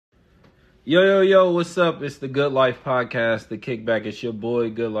Yo, what's up? It's the Good Life Podcast, the Kickback. It's your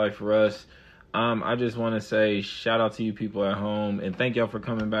boy, Good Life Russ. I just want to say shout out to you people at home and thank y'all for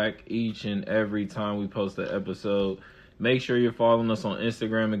coming back each and every time we post an episode. Make sure you're following us on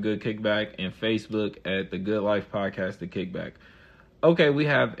Instagram at Good Kickback and Facebook at the Good Life Podcast, the Kickback. Okay, we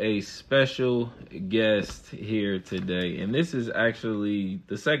have a special guest here today, and this is actually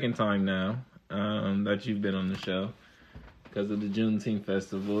the second time now that you've been on the show. Because of the Juneteenth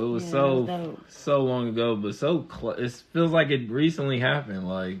festival. It was so long ago, but it feels like it recently happened.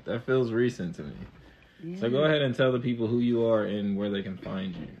 Like, that feels recent to me. Yeah. So go ahead and tell the people who you are and where they can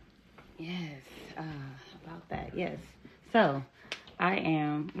find you. Yes, about that, yes. So, I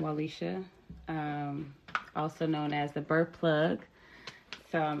am Walisha, also known as the Birth Plug.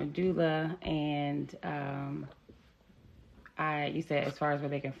 So, I'm a doula, and you said as far as where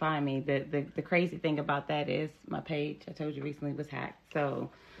they can find me, the crazy thing about that is my page, I told you recently, was hacked. So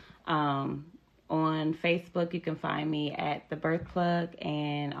on Facebook, you can find me at The Birth Plug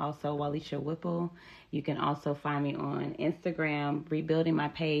and also Walisha Whipple. You can also find me on Instagram, rebuilding my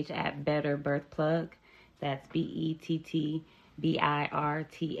page at Better Birth Plug. That's BETTBIRTHPLUG.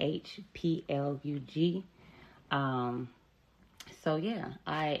 So yeah,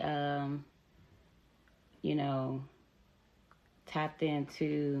 I, tapped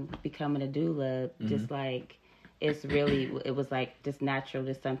into becoming a doula, just like it was like just natural,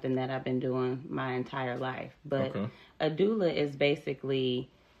 just something that I've been doing my entire life. But a doula is basically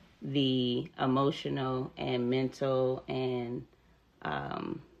the emotional and mental and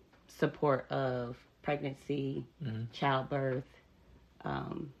support of pregnancy, childbirth,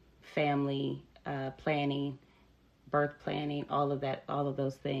 family planning, birth planning, all of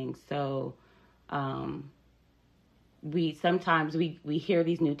those things. So we sometimes hear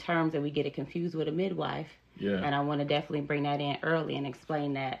these new terms and we get it confused with a midwife. Yeah. And I want to definitely bring that in early and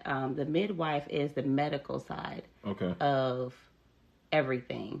explain that the midwife is the medical side of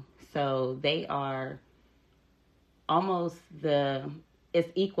everything. So they are it's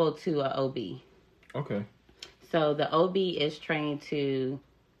equal to a OB. Okay. So the OB is trained to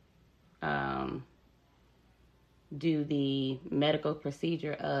do the medical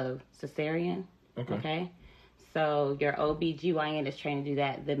procedure of cesarean. Okay. So your OBGYN is trained to do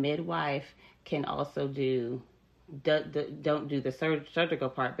that. The midwife can also don't do the surgical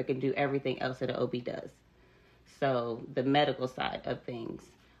part, but can do everything else that an OB does. So the medical side of things.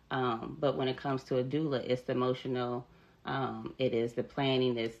 But when it comes to a doula, it's the emotional. It is the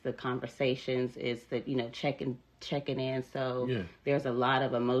planning. It's the conversations. It's the checking in. So there's a lot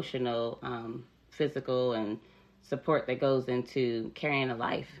of emotional, physical, and support that goes into carrying a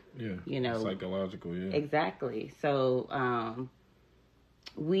life. Yeah, psychological. Yeah, exactly. So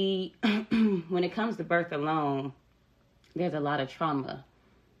we when it comes to birth alone, there's a lot of trauma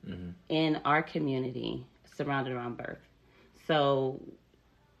in our community surrounded around birth. So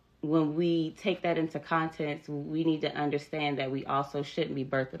when we take that into context, we need to understand that we also shouldn't be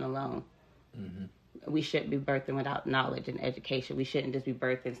birthing alone. We shouldn't be birthing without knowledge and education. We shouldn't just be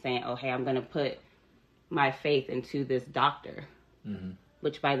birthing saying, oh, hey, I'm going to put my faith into this doctor,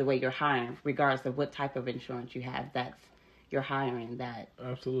 which, by the way, you're hiring, regardless of what type of insurance you have. You're hiring that.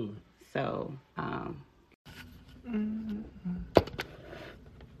 Absolutely. So,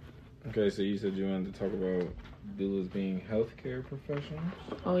 Okay, so you said you wanted to talk about doulas being healthcare professionals?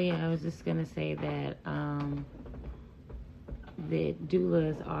 Oh yeah, I was just gonna say that the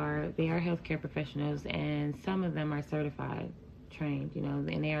doulas are healthcare professionals, and some of them are certified, trained,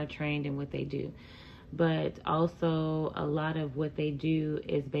 and they are trained in what they do. But also a lot of what they do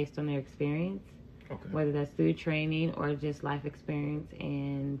is based on their experience, whether that's through training or just life experience,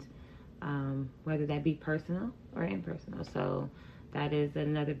 and whether that be personal or impersonal. So that is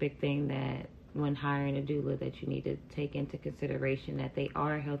another big thing that when hiring a doula that you need to take into consideration, that they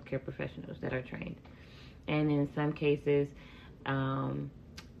are healthcare professionals that are trained. And in some cases,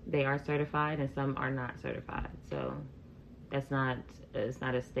 they are certified and some are not certified. So it's not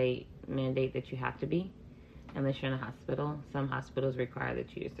a state mandate that you have to be unless you're in a hospital. Some hospitals require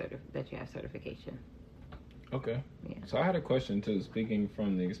that you have certification. Okay. Yeah. So I had a question too, speaking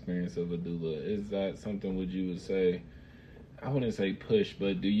from the experience of a doula. Is that something you would say, I wouldn't say push,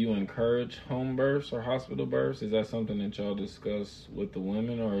 but do you encourage home births or hospital births? Is that something that y'all discuss with the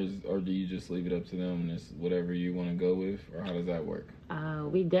women, or do you just leave it up to them and it's whatever you want to go with, or how does that work?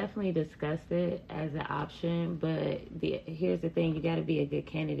 We definitely discussed it as an option, but here's the thing: you got to be a good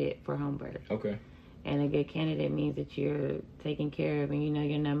candidate for home birth. Okay. And a good candidate means that you're taken care of and you know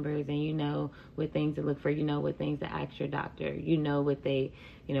your numbers and you know what things to look for. You know what things to ask your doctor. You know what they,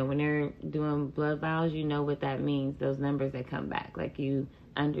 when they're doing blood vials, you know what that means, those numbers that come back. Like, you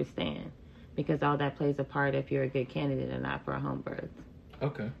understand. because all that plays a part if you're a good candidate or not for a home birth.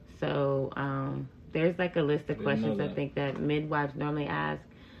 Okay. So there's like a list of questions I think that midwives normally ask.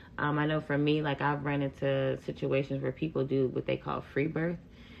 I know for me, like I've run into situations where people do what they call free birth,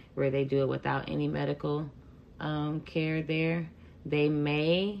 where they do it without any medical care there. They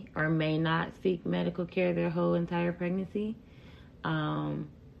may or may not seek medical care their whole entire pregnancy,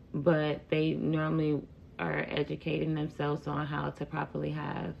 but they normally are educating themselves on how to properly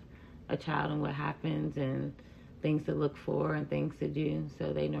have a child and what happens and things to look for and things to do.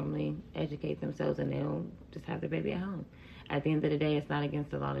 So they normally educate themselves and they'll just have their baby at home. At the end of the day, it's not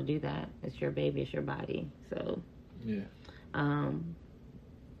against the law to do that. It's your baby, it's your body. So, yeah.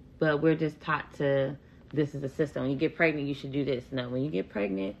 But we're just taught to, this is a system. When you get pregnant, you should do this. No, when you get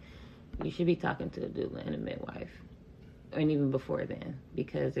pregnant, you should be talking to a doula and a midwife. And even before then,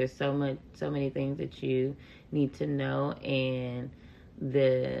 because there's so many things that you need to know, and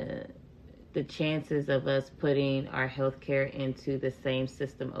the chances of us putting our healthcare into the same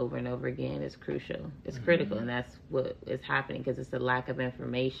system over and over again is crucial. It's critical, and that's what is happening because it's the lack of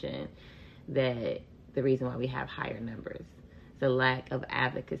information that the reason why we have higher numbers. It's the lack of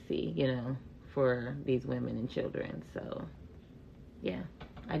advocacy, for these women and children. So, yeah,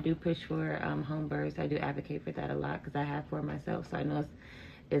 I do push for home births. I do advocate for that a lot because I have for myself. So I know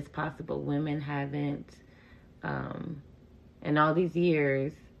it's possible. Women haven't, in all these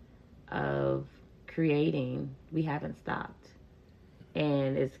years of creating, we haven't stopped.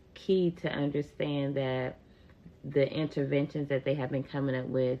 And it's key to understand that the interventions that they have been coming up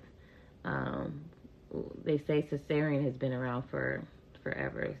with, they say cesarean has been around for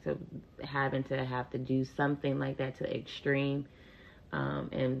forever. So having to have to do something like that to extreme,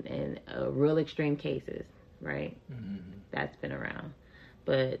 and real extreme cases, right? That's been around.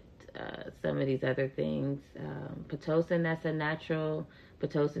 But some of these other things, Pitocin, that's a natural.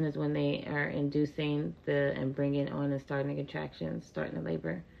 Pitocin is when they are inducing and bringing on and starting the contractions, starting the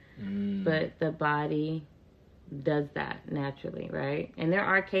labor. But the body does that naturally, right? And there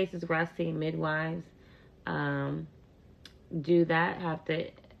are cases where I see midwives do that, have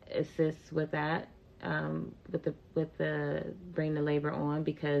to assist with that, with the bring the labor on,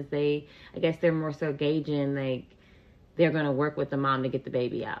 because I guess they're more so gauging, like they're going to work with the mom to get the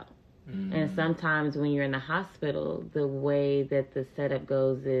baby out. And sometimes when you're in the hospital, the way that the setup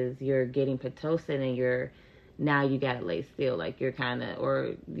goes is you're getting Pitocin and now you got to lay still, like you're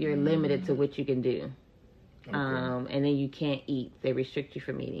you're limited to what you can do. Okay. And then you can't eat. They restrict you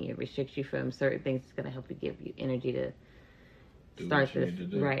from eating. It restricts you from certain things that's going to help you give you energy to start this.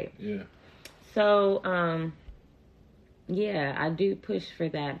 Right. Yeah. So, yeah, I do push for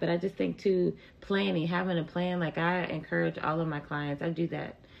that. But I just think, too, having a plan, like I encourage all of my clients, I do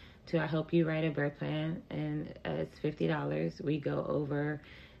that too. I help you write a birth plan, and it's $50. We go over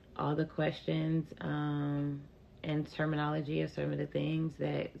all the questions and terminology of some of the things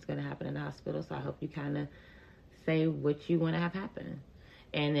that is going to happen in the hospital. So I help you kind of say what you want to have happen.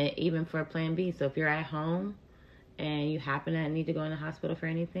 And even for plan B, so if you're at home and you happen to need to go in the hospital for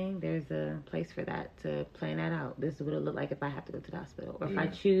anything, there's a place for that to plan that out. This is what it'll look like if I have to go to the hospital, or if I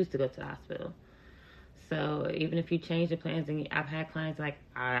choose to go to the hospital. So even if you change the plans, and I've had clients like,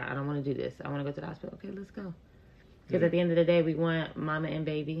 I don't want to do this. I want to go to the hospital. Okay, let's go. Because at the end of the day, we want mama and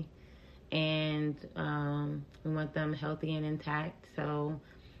baby, and we want them healthy and intact. So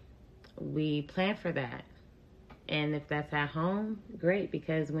we plan for that. And if that's at home, great,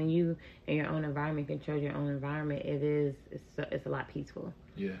 because when you in your own environment, control your own environment, it's a lot peaceful.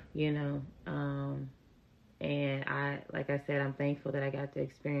 Yeah. And like I said, I'm thankful that I got to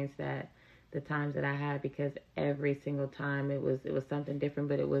experience that the times that I had, because every single time it was something different,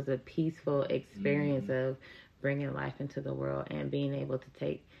 but it was a peaceful experience of bringing life into the world and being able to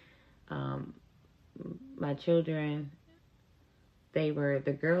take my children.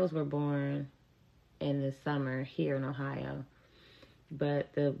 The girls were born in the summer here in Ohio,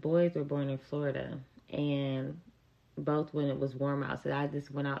 but the boys were born in Florida, and both when it was warm outside, I just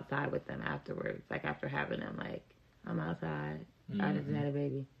went outside with them afterwards, like after having them, like, I'm outside, I just had a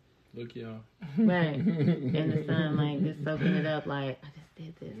baby. Look, y'all. Right. In the sun, like, just soaking it up, like, I just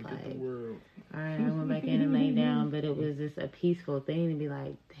did this, Look like, at the world. All right, I went back in and laid down, but it was just a peaceful thing to be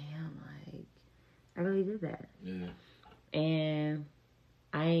like, damn, like, I really did that. Yeah. And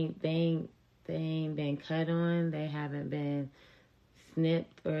they ain't been cut on. They haven't been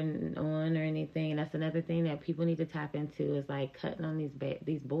snipped or on or anything. And that's another thing that people need to tap into, is like cutting on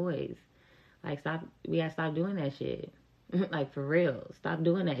these boys. Like, we gotta stop doing that shit. Like, for real, stop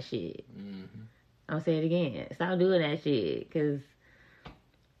doing that shit. I'll say it again. Stop doing that shit, because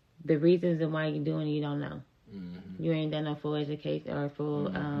the reasons and why you're doing it, you don't know. Mm-hmm. You ain't done no full education or full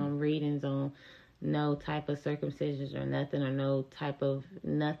readings on no type of circumcisions or nothing, or no type of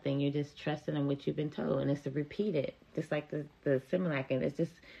nothing. You're just trusting in what you've been told, and it's repeated, just like the Similac, and it's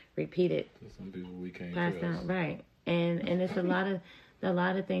just repeated. Some people we can't trust. Right, and it's a lot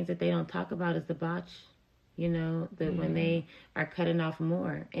of things that they don't talk about is the botch. You know, that when they are cutting off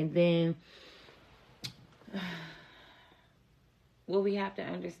more, and then what we have to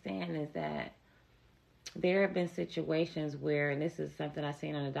understand is that there have been situations where, and this is something I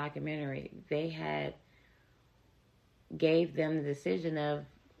seen on a documentary, they had gave them the decision of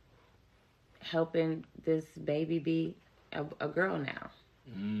helping this baby be a girl now.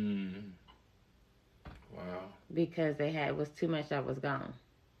 Wow. Because it was too much that was gone.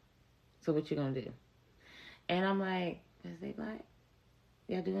 So what you gonna do? And I'm like, is they like,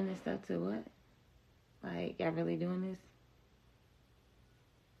 y'all doing this stuff to what? Like, y'all really doing this?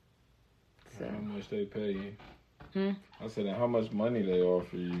 So. How much they pay you? I said, how much money they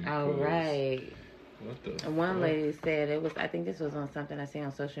offer you? Oh, right. What the And one lady said, I think this was on something I seen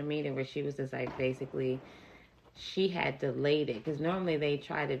on social media, where she was just like, basically, she had delayed it. Because normally they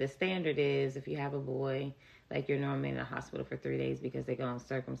try to, the standard is, if you have a boy, like, you're normally in the hospital for 3 days because they're going to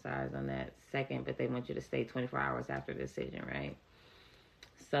circumcise on that second, but they want you to stay 24 hours after the decision, right?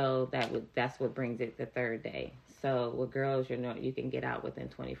 So that's what brings it the third day. So with girls, you can get out within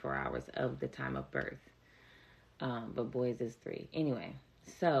 24 hours of the time of birth. But boys is 3. Anyway,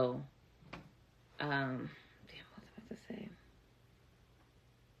 so, what was I about to say?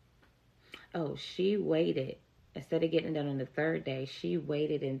 Oh, she waited. Instead of getting done on the third day, she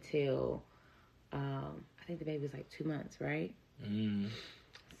waited until, I think the baby was like 2 months, right?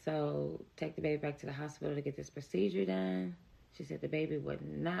 So take the baby back to the hospital to get this procedure done. She said the baby would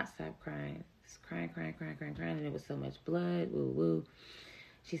not stop crying. Just crying, and there was so much blood, woo.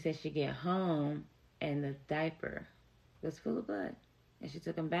 She said she'd get home and the diaper was full of blood. And she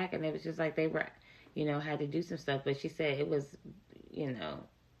took him back, and it was just like they were, had to do some stuff. But she said it was,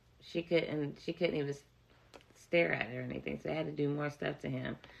 she couldn't even stare at it or anything. So they had to do more stuff to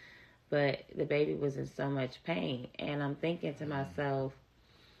him. But the baby was in so much pain. And I'm thinking to myself,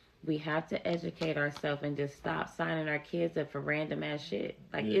 we have to educate ourselves and just stop signing our kids up for random ass shit.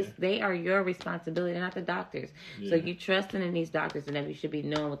 Like, they are your responsibility, not the doctors. So you trusting in these doctors, and then you should be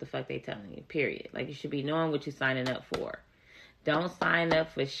knowing what the fuck they telling you, period. Like, you should be knowing what you're signing up for. Don't sign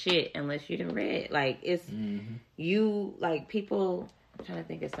up for shit unless you done read. Like, it's you, like, people, I'm trying to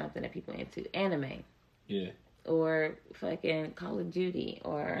think of something that people into. Anime. Yeah. Or fucking Call of Duty.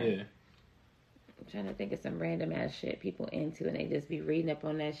 Or I'm trying to think of some random ass shit people into, and they just be reading up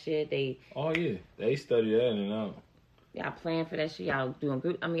on that shit. They study that and out. Y'all playing for that shit. Y'all doing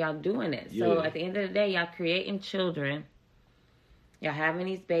group. I mean, y'all doing it. So at the end of the day, y'all creating children. Y'all having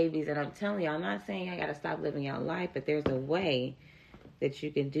these babies, and I'm telling y'all, I'm not saying y'all gotta stop living y'all life, but there's a way that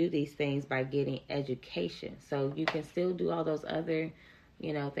you can do these things by getting education. So you can still do all those other,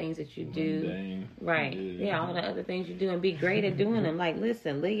 things that you do. Right. Yeah, all the other things you do, and be great at doing them. Like,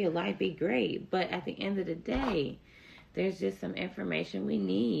 listen, live your life, be great. But at the end of the day, there's just some information we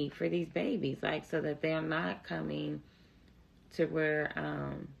need for these babies, like, so that they're not coming to where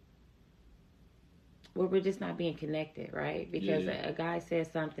we're just not being connected, right? Because a guy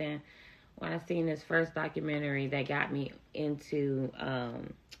said something when I seen this first documentary that got me into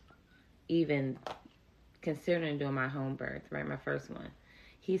even considering doing my home birth, right? My first one.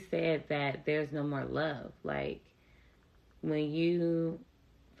 He said that there's no more love. Like,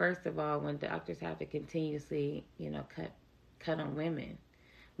 first of all, when doctors have to continuously, cut on women,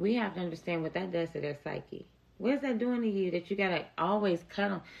 we have to understand what that does to their psyche. What is that doing to you that you gotta always cut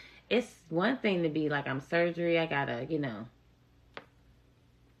on? It's one thing to be like, I'm surgery, I gotta,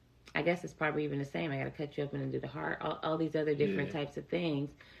 I guess it's probably even the same. I gotta cut you open and do the heart, all these other different types of things.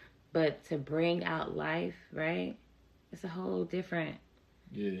 But to bring out life, right? It's a whole different.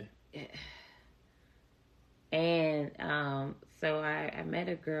 Yeah. And so I met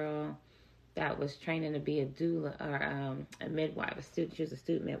a girl that was training to be a doula, or a midwife, a student. She was a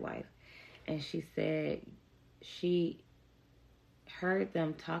student midwife, and she said she heard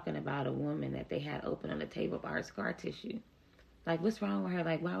them talking about a woman that they had open on the table about her scar tissue. Like, what's wrong with her?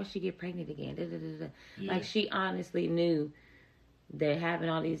 Like, why would she get pregnant again? Da, da, da, da. Yeah. Like, she honestly knew that having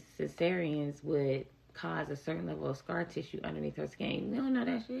all these cesareans would cause a certain level of scar tissue underneath her skin. We don't know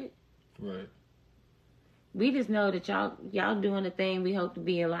that shit. Right. We just know that y'all doing the thing. We hope to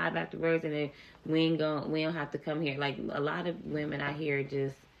be alive afterwards, and then we don't have to come here. Like, a lot of women I hear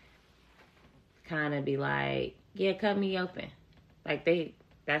just kind of be like, yeah, cut me open. Like,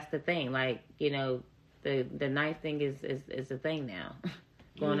 that's the thing. Like, the knife thing is the thing now.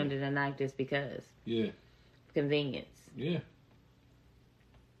 Going under the knife just because. Yeah. convenience. Yeah.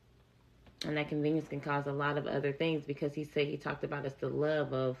 And that convenience can cause a lot of other things, because he talked about it's the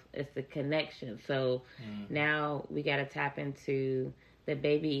love of, it's the connection. So now we got to tap into the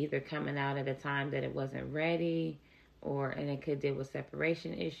baby either coming out at a time that it wasn't ready, and it could deal with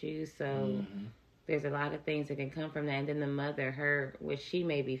separation issues. So there's a lot of things that can come from that. And then the mother, what she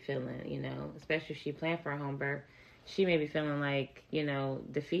may be feeling, especially if she planned for a home birth, she may be feeling like,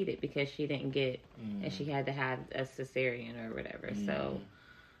 defeated because she didn't get, and she had to have a cesarean or whatever. So,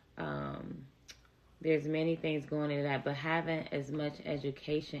 there's many things going into that, but having as much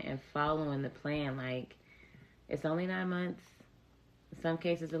education and following the plan, like, it's only 9 months, in some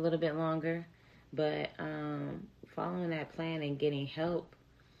cases a little bit longer, but following that plan and getting help,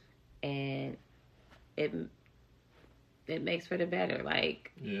 and it makes for the better.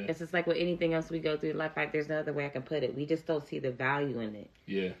 Like, it's just like with anything else we go through in life, like, there's no other way I can put it. We just don't see the value in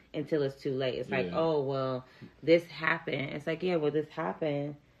it until it's too late. It's like, oh, well, this happened. It's like, yeah, well, this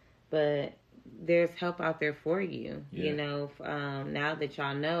happened, but there's help out there for you. Now that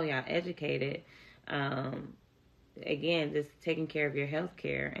y'all know, y'all educated, again, just taking care of your health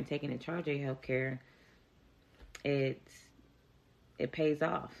care and taking in charge of your health care, it pays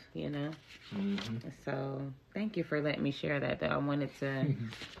off, So thank you for letting me share that, though. I wanted to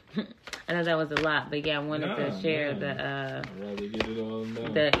I know that was a lot, but yeah, I wanted to share I'd rather get it all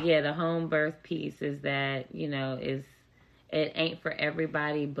done. The home birth piece is that, it ain't for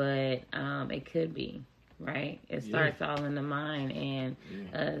everybody, but it could be, right? It starts all in the mind, and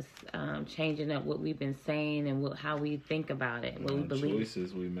us changing up what we've been saying and how we think about it, what we believe.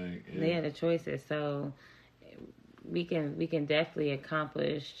 Choices we make. The choices. So we can definitely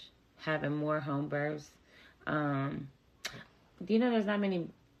accomplish having more home births. Do you know there's not many?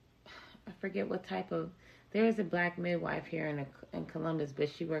 I forget what type of. There is a black midwife here in Columbus, but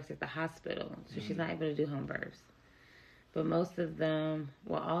she works at the hospital, so she's not able to do home births. But most of them,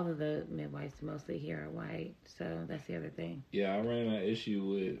 all of the midwives mostly here are white, so that's the other thing. Yeah, I ran that issue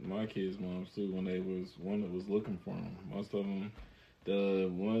with my kids' moms too when they was one that was looking for them. Most of them, the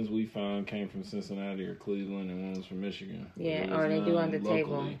ones we found came from Cincinnati or Cleveland, and one was from Michigan. Yeah, or they do on the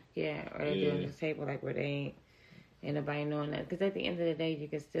table. Yeah, or they do on the table, like, where they ain't nobody knowing that. Because at the end of the day, you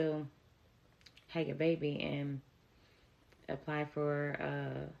can still have your baby and apply for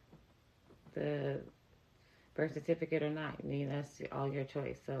the birth certificate or not. That's all your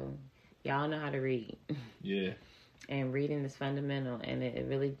choice. So y'all know how to read. Yeah. And reading is fundamental, and it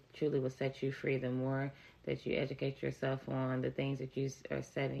really truly will set you free the more that you educate yourself on the things that you are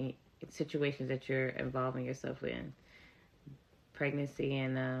setting, situations that you're involving yourself in. Pregnancy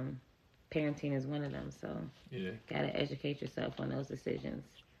and parenting is one of them. So gotta educate yourself on those decisions.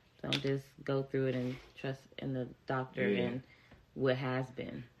 Don't just go through it and trust in the doctor and what has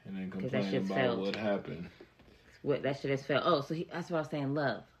been. And then complain about what happened. That shit has felt. Oh, so that's what I was saying.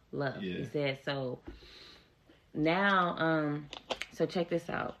 Love. Yeah. He said so. Now, so check this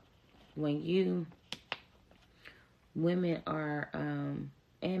out. When women are,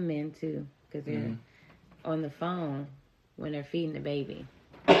 and men too, because they're on the phone when they're feeding the baby.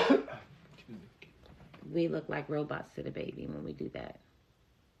 We look like robots to the baby when we do that.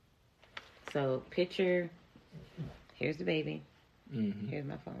 So picture, here's the baby. Here's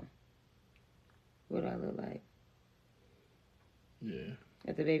my phone. What do I look like? Yeah.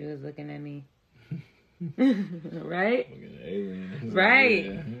 If the baby was looking at me. Right? Looking at aliens. Right.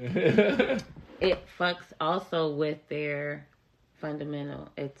 Yeah. It fucks also with their fundamental.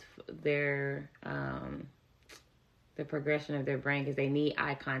 It's their the progression of their brain, because they need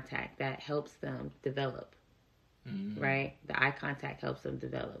eye contact. That helps them develop. Right? The eye contact helps them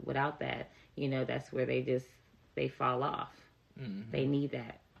develop. Without that, that's where they fall off. They need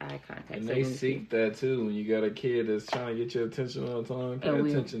that eye contact. And they seek that too. When you got a kid that's trying to get your attention all the time,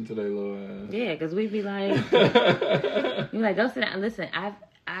 pay attention to their little ass. Yeah, because we be like, you're like, don't sit down. Listen,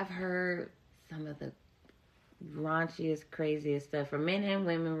 I've heard some of the raunchiest, craziest stuff from men and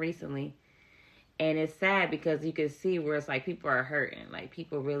women recently. And it's sad because you can see where it's like people are hurting. Like,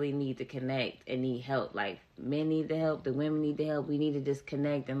 people really need to connect and need help. Like, men need the help, the women need the help. We need to just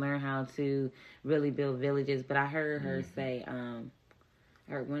connect and learn how to really build villages. But I heard her say, I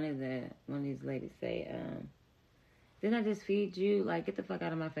heard one of these ladies say, didn't I just feed you? Like, get the fuck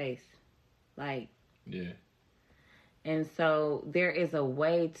out of my face. Like, yeah. And so there is a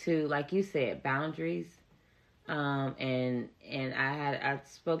way to, like you said, boundaries. And I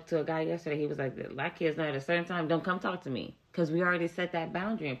spoke to a guy yesterday. He was like, "My kids know at a certain time, don't come talk to me." Because we already set that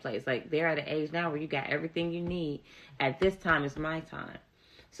boundary in place. Like, they're at an age now where you got everything you need. At this time, it's my time.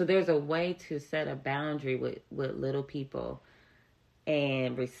 So there's a way to set a boundary with little people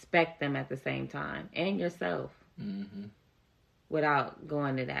and respect them at the same time, and yourself, without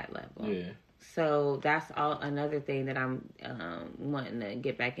going to that level. Yeah. So that's all. Another thing that I'm wanting to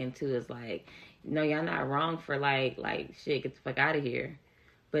get back into is like, no, y'all not wrong for like shit, get the fuck out of here.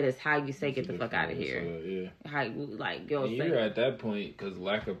 But it's how you say get the fuck out of here. Yeah. How you like go. And you're at that point because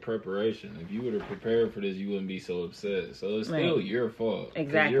lack of preparation. If you would have prepared for this, you wouldn't be so upset. So it's still your fault.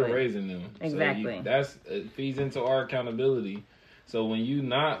 Exactly. You're raising them. Exactly. So it feeds into our accountability. So when you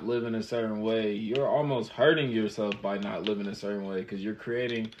not living a certain way, you're almost hurting yourself by not living a certain way because you're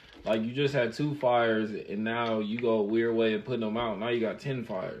creating, like you just had 2 fires and now you go a weird way of putting them out. Now you got 10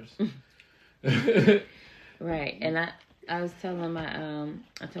 fires. Right. And I was telling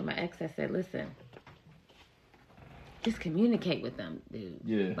I told my ex, I said, listen, just communicate with them, dude.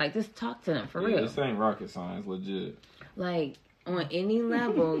 Yeah. Like, just talk to them, for real. This ain't rocket science, legit. Like, on any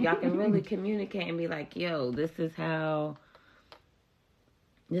level, y'all can really communicate and be like, yo, this is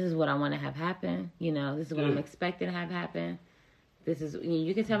what I want to have happen. You know, this is what I'm expecting to have happen. This is,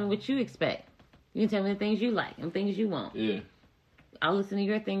 you can tell me what you expect. You can tell me the things you like and things you want. Yeah. I'll listen to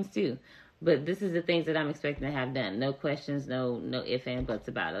your things, too. But this is the things that I'm expecting to have done. No questions, no ifs and buts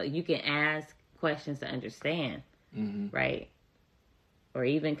about it. You can ask questions to understand, right? Or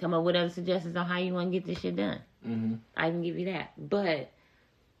even come up with other suggestions on how you want to get this shit done. I can give you that. But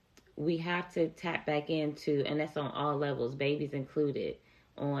we have to tap back into, and that's on all levels, babies included,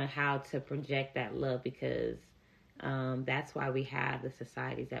 on how to project that love, because that's why we have the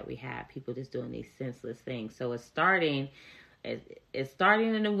societies that we have. People just doing these senseless things. So it's starting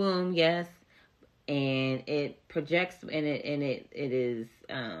in the womb, yes, and it projects and it is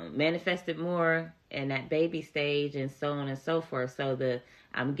manifested more in that baby stage and so on and so forth. So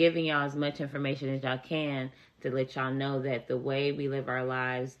I'm giving y'all as much information as y'all can to let y'all know that the way we live our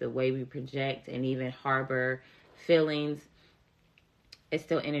lives, the way we project and even harbor feelings, it's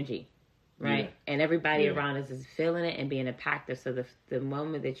still energy, right? Yeah. And everybody around us is feeling it and being impacted. So the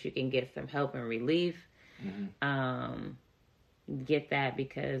moment that you can get some help and relief, get that,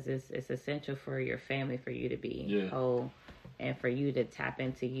 because it's essential for your family, for you to be whole and for you to tap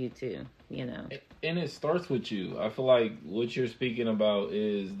into you too, you know. And it starts with you. I feel like what you're speaking about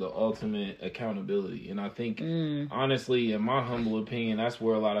is the ultimate accountability. And I think, honestly, in my humble opinion, that's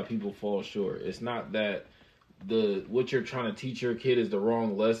where a lot of people fall short. It's not that what you're trying to teach your kid is the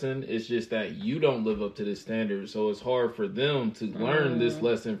wrong lesson. It's just that you don't live up to this standard, so it's hard for them to learn this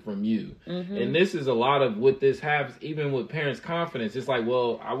lesson from you. And this is a lot of what this happens, even with parents' confidence. It's like,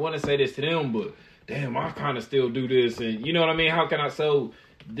 well, I want to say this to them, but damn, I kind of still do this, and you know what I mean? How can I? So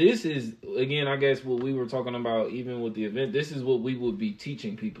this is, again, I guess what we were talking about, even with the event, this is what we would be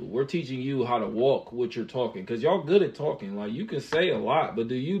teaching people. We're teaching you how to walk what you're talking, because y'all good at talking. Like, you can say a lot, but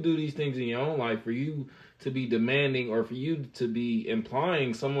do you do these things in your own life for you to be demanding or for you to be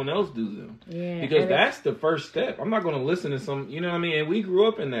implying someone else do them? Yeah, because that's the first step. I'm not going to listen to some, you know what I mean? And we grew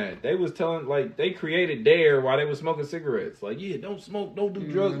up in that. They was telling, like, they created DARE while they was smoking cigarettes. Like, yeah, don't smoke, don't do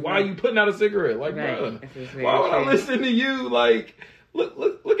drugs. Why are you putting out a cigarette? Like, bruh, why would I listen to you? Like,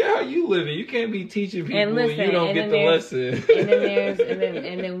 look at how you living. You can't be teaching people and you don't get the lesson.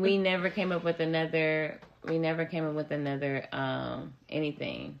 and then we never came up with another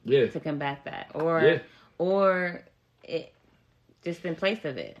anything to combat that, or it just in place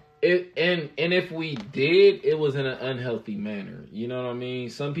of it. And if we did, it was in an unhealthy manner. You know what I mean?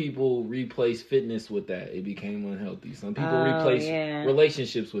 Some people replaced fitness with that. It became unhealthy. Some people replaced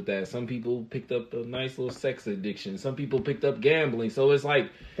relationships with that. Some people picked up a nice little sex addiction. Some people picked up gambling. So it's like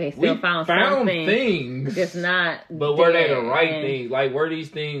they still found things, just not. But were they the right things? Like, were these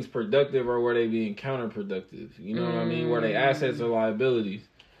things productive or were they being counterproductive? You know what I mean? Were they assets or liabilities?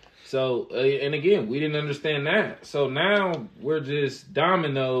 So, and again, we didn't understand that. So now we're just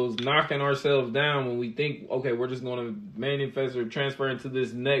dominoes knocking ourselves down when we think, okay, we're just going to manifest or transfer into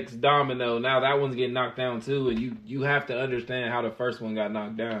this next domino. Now that one's getting knocked down too. And you have to understand how the first one got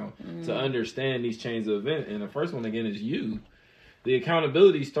knocked down to understand these chains of events. And the first one, again, is you. The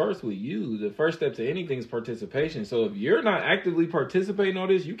accountability starts with you. The first step to anything is participation. So if you're not actively participating on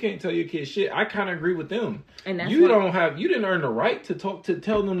this, you can't tell your kids shit. I kind of agree with them. And that's you didn't earn the right to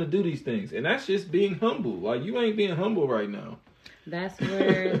tell them to do these things. And that's just being humble. Like, you ain't being humble right now. That's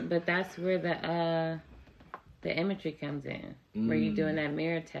where the imagery comes in. Where you're doing that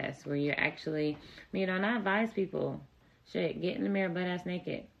mirror test, where you're actually, and I advise people, get in the mirror butt ass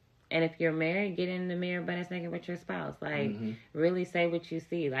naked. And if you're married, get in the mirror butt ass naked with your spouse. Like, really say what you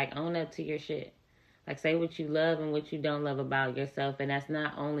see. Like, own up to your shit. Like, say what you love and what you don't love about yourself. And that's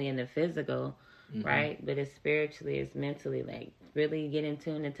not only in the physical, right? But it's spiritually, it's mentally. Like, really get in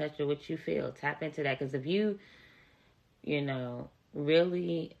tune and touch with what you feel. Tap into that. Because if you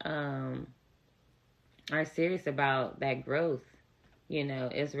really are serious about that growth,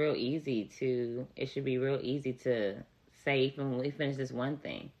 it's real easy it should be real easy to say, even when we finish this one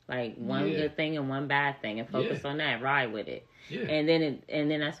thing, like one good thing and one bad thing, and focus on that, ride with it. Yeah. And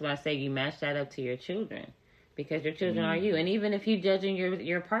then that's why I say you match that up to your children, because your children are you. And even if you judging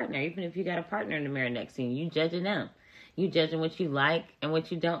your partner, even if you got a partner in the mirror next to you judging them. You judging what you like and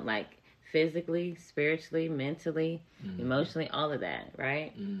what you don't like, physically, spiritually, mentally, emotionally, all of that,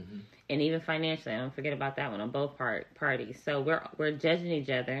 right? Mm-hmm. And even financially, don't forget about that one on both parties. So we're judging each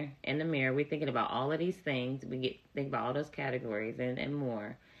other in the mirror. We're thinking about all of these things. Think about all those categories and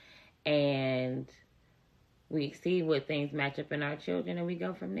more, and we see what things match up in our children, and we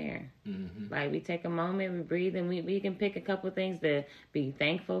go from there. Mm-hmm. Like, we take a moment, we breathe, and we can pick a couple of things to be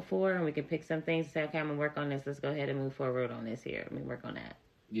thankful for, and we can pick some things to say, okay, I'm going to work on this. Let's go ahead and move forward on this here. Let me work on that.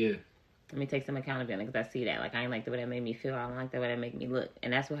 Yeah. Let me take some accountability, because I see that. Like, I ain't like the way that made me feel. I don't like the way that made me look.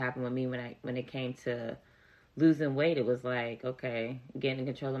 And that's what happened with me when it came to losing weight. It was like, okay, getting in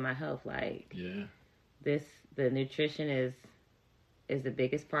control of my health. Like, the nutrition is the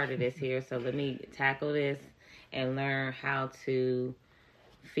biggest part of this here. So let me tackle this and learn how to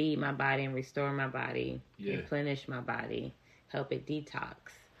feed my body and restore my body, replenish my body, help it detox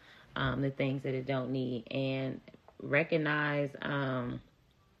the things that it don't need, and recognize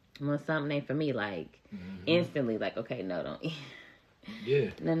when something ain't for me, like instantly, like, okay, no, don't eat. Yeah.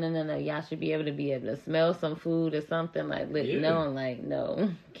 No. Y'all should be able to smell some food or something, like,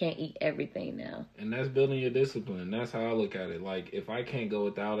 no, can't eat everything now. And that's building your discipline. That's how I look at it. Like, if I can't go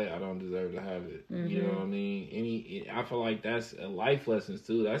without it, I don't deserve to have it. Mm-hmm. You know what I mean? I feel like that's a life lessons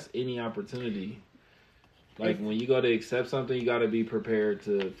too. That's any opportunity. Like, when you go to accept something, you got to be prepared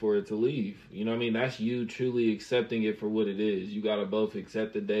for it to leave. You know what I mean? That's you truly accepting it for what it is. You got to both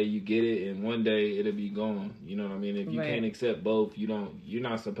accept the day you get it, and one day it'll be gone. You know what I mean? If you can't accept both, you're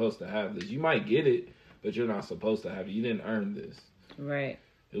not supposed to have this. You might get it, but you're not supposed to have it. You didn't earn this. Right.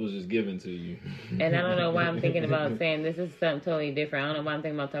 It was just given to you. And I don't know why I'm thinking about saying this is something totally different. I don't know why I'm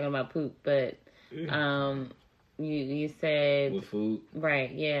thinking about talking about poop, but You said with food,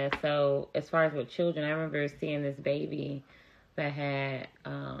 right? Yeah. So as far as with children, I remember seeing this baby that had it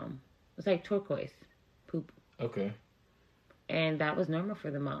was like turquoise poop. Okay. And that was normal for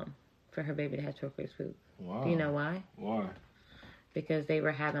the mom, for her baby to have turquoise poop. Wow. Do you know why? Why? Because they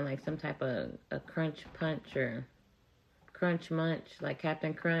were having like some type of a crunch punch or crunch munch, like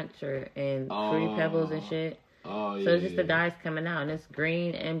Captain Crunch and Fruity Pebbles and shit. Oh yeah. So it's just the dyes coming out, and it's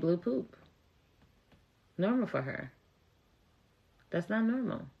green and blue poop. Normal for her. That's not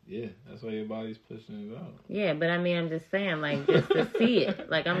normal. Yeah, that's why your body's pushing it out. Yeah, but I mean, I'm just saying, like, just to see it.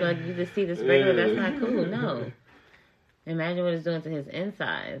 Like, I'm like, you just see this regular, that's not cool. No. Imagine what it's doing to his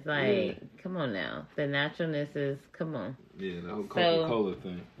insides. Like, come on now. The naturalness is, come on. Yeah, the whole Coca-Cola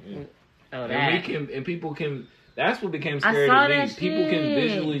thing. Yeah. Oh, that. And people can, that's what became scary to me. People can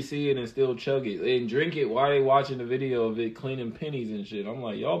visually see it and still chug it and drink it while they watching the video of it cleaning pennies and shit. I'm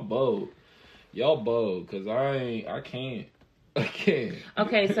like, y'all bold. Cause I can't.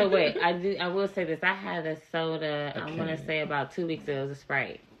 Okay, so wait, I will say this. I had a soda, I'm going to say about 2 weeks ago. It was a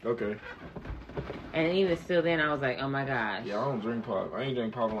Sprite. Okay. And even still then, I was like, oh my gosh. Yeah, I don't drink pop. I ain't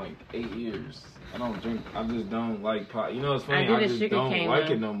drink pop in like 8 years. I just don't like pop. You know what's funny? I just don't like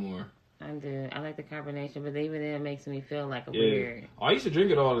it no more. I do. I like the carbonation, but even then it makes me feel like a weird. I used to drink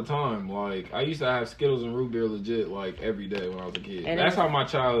it all the time. Like, I used to have Skittles and root beer legit, like, every day when I was a kid. And that's how my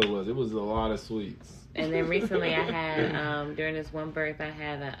childhood was. It was a lot of sweets. And then recently I had, during this one birth, I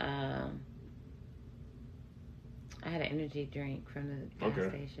had an energy drink from the gas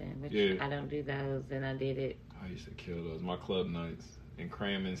station, which I don't do those, and I did it. I used to kill those. My club nights and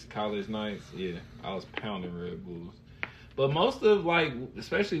cramming college nights, I was pounding Red Bulls. But most of, like,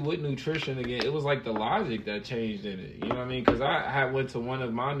 especially with nutrition, again, it was like the logic that changed in it. You know what I mean? Because I went to one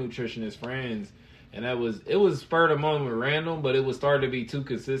of my nutritionist friends, and it was spurred a moment random, but it was starting to be too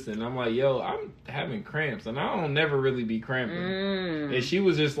consistent. And I'm like, yo, I'm having cramps, and I don't never really be cramping. And she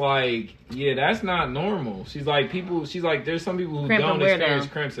was just like, yeah, that's not normal. She's like, there's some people who don't experience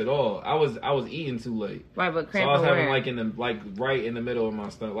cramps at all. I was eating too late. Right, but cramp. So I was having right in the middle of my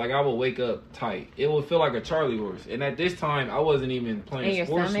stomach. Like, I would wake up tight. It would feel like a Charlie horse. And at this time, I wasn't even playing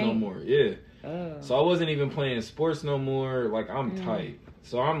sports no more. Yeah. Oh. So I wasn't even playing sports no more. Like, I'm tight.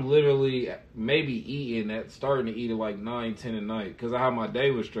 So I'm literally maybe starting to eat at like 9, 10 at night because of how my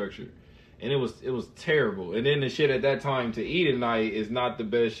day was structured. And it was terrible. And then the shit at that time to eat at night is not the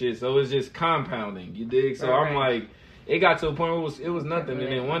best shit. So it's just compounding, you dig? So I'm like, it got to a point where it was nothing.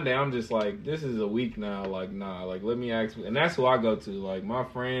 And then one day I'm just like, this is a week now. Like, nah, like, let me ask. And that's who I go to. Like, my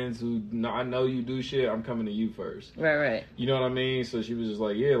friends who I know you do shit, I'm coming to you first. Right. You know what I mean? So she was just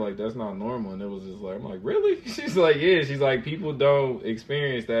like, yeah, like, that's not normal. And it was just like, I'm like, really? She's like, yeah. She's like, people don't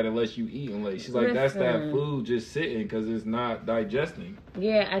experience that unless you eat them late. She's like, that's that food just sitting because it's not digesting.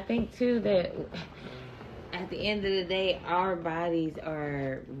 Yeah, I think, too, that at the end of the day, our bodies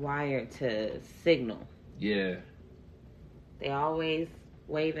are wired to signal. Yeah. They always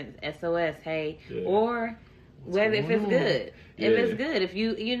waving SOS, hey, or whether if it's good. Yeah. If it's good, if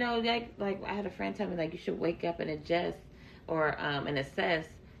you know, like I had a friend tell me, like, you should wake up and adjust or and assess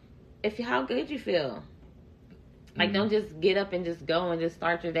how good you feel. Like, don't just get up and just go and just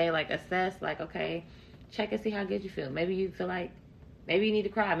start your day. Like, assess, like, okay, check and see how good you feel. Maybe you feel like, maybe you need to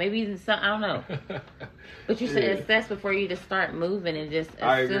cry. Maybe you need I don't know. But you should assess before you just start moving and just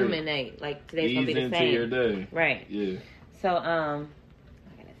assuming that, like, today's going to be the same. Ease into your day. Right. Yeah. So, I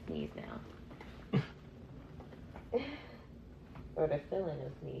gotta sneeze now. Or the feeling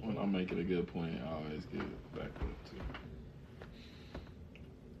of sneezing. When I'm making a good point, I always get back up too.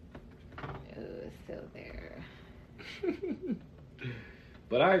 Oh, it's still there.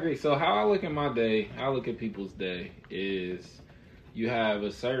 But I agree. So how I look at my day, how I look at people's day is you have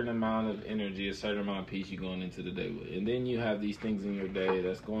a certain amount of energy, a certain amount of peace you're going into the day with. And then you have these things in your day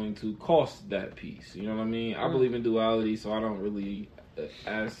that's going to cost that peace. You know what I mean? I believe in duality, so I don't really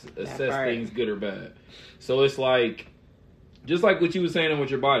assess things good or bad. So it's like, just like what you were saying with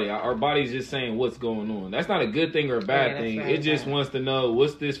your body, our body's just saying what's going on. That's not a good thing or a bad thing. Right, it just wants to know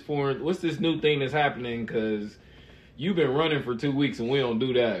what's this new thing that's happening, because you've been running for 2 weeks and we don't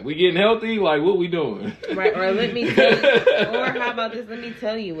do that. We getting healthy? Like, what we doing? Right, or let me tell you, or how about this? Let me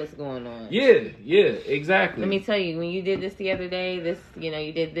tell you what's going on. Yeah, exactly. Let me tell you, when you did this the other day,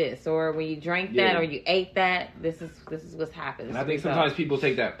 you did this. Or when you drank that or you ate that, this is what's happening. And I think sometimes people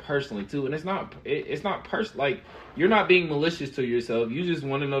take that personally too. And it's not personal. Like, you're not being malicious to yourself. You just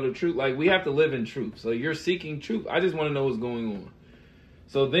want to know the truth. Like, we have to live in truth. So you're seeking truth. I just want to know what's going on.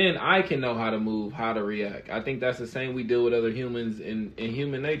 So then I can know how to move, how to react. I think that's the same we deal with other humans in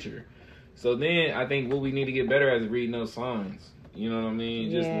human nature. So then I think what we need to get better at is reading those signs. You know what I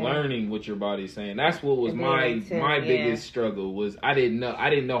mean? Just learning what your body's saying. That's what was my biggest struggle was I didn't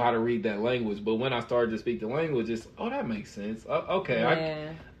know how to read that language. But when I started to speak the language, it's, that makes sense. Okay.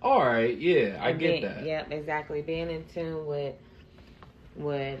 I get that. Yeah, exactly. Being in tune with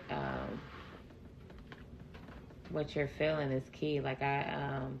what you're feeling is key. Like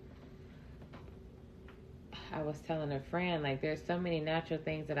I was telling a friend, like, there's so many natural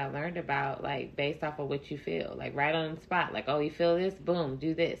things that I learned about, like, based off of what you feel, like, right on the spot. Like, oh, you feel this? Boom,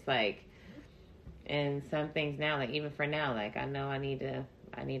 do this. Like, and some things now, like, even for now, like, I know I need a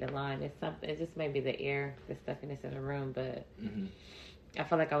line. It's something. It's just maybe the air, the stuffiness in the room. But I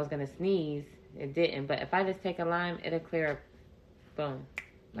felt like I was gonna sneeze. It didn't. But if I just take a lime, it'll clear up. Boom,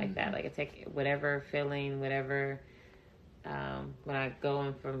 like that. Like, it take whatever feeling, whatever. When I go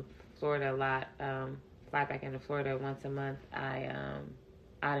in from Florida a lot, fly back into Florida once a month, I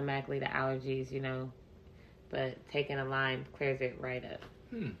automatically the allergies, but taking a lime clears it right up.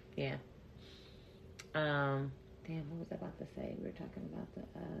 Yeah. Damn, what was I about to say? We were talking about the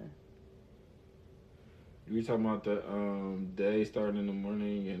We were talking about the day starting in the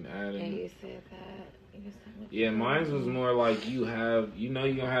morning and adding. Yeah, you said that. Yeah, mine was more like you're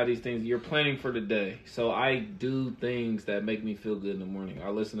gonna have these things. You're planning for the day. So I do things that make me feel good in the morning. I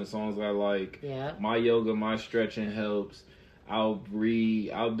listen to songs I like. Yeah. My yoga, my stretching helps. I'll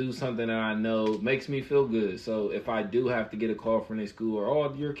read. I'll do something that I know makes me feel good. So if I do have to get a call from their school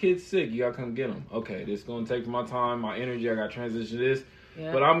or, your kid's sick, you gotta come get them. Okay, this is gonna take my time, my energy. I gotta transition this.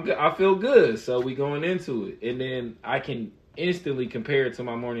 Yeah. But I feel good. So we going into it. And then I can instantly compare it to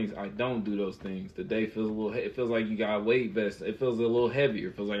my mornings. I don't do those things. The day feels it feels like you got a weight vest. It feels a little heavier.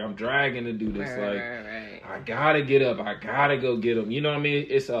 It feels like I'm dragging to do this. Right. I gotta get up. I gotta go get them. You know what I mean?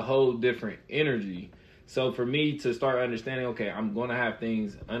 It's a whole different energy. So for me to start understanding, okay, I'm gonna have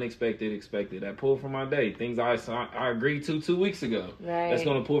things unexpected, expected that pull from my day. Things I agreed to 2 weeks ago. Right. That's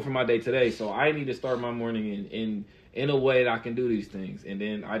gonna pull from my day today. So I need to start my morning in a way that I can do these things. And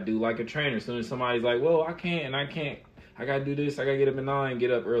then I do like a trainer. As soon as somebody's like, well, I can't. I gotta do this. I gotta get up at 9,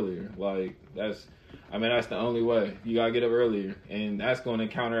 get up earlier. Like, that's the only way. You gotta get up earlier. And that's going to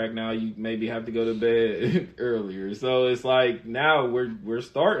counteract now you maybe have to go to bed earlier. So it's like now we're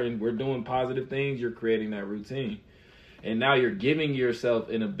starting. We're doing positive things. You're creating that routine. And now you're giving yourself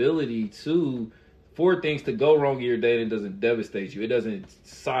an ability to for things to go wrong in your day, and it doesn't devastate you. It doesn't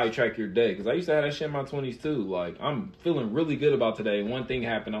sidetrack your day. Because I used to have that shit in my 20s too. Like, I'm feeling really good about today. And one thing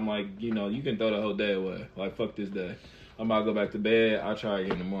happened. I'm like, you know, you can throw the whole day away. Like, fuck this day. I'm about to go back to bed. I'll try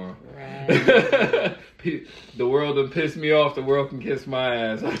again tomorrow. Right. The world done pissed me off. The world can kiss my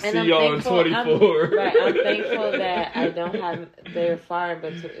ass. I'll see y'all in 24. I'm thankful that I don't have, they're far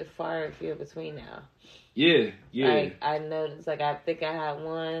and few between now. Yeah. Like, I noticed, like, I think I had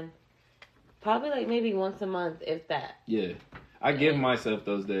one. Probably like maybe once a month, if that. Yeah. I give myself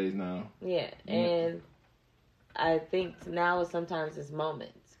those days now. Yeah. And I think now sometimes it's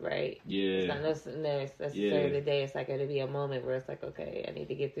moments, right? Yeah. It's not necessarily the day. It's like going to be a moment where it's like, okay, I need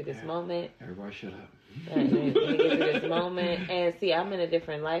to get through this moment. Everybody shut up. I need to get through this moment. And see, I'm in a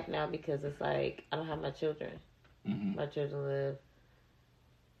different life now because it's like, I don't have my children. Mm-hmm. My children live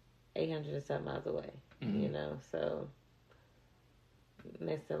 800 and some miles away, you know, so...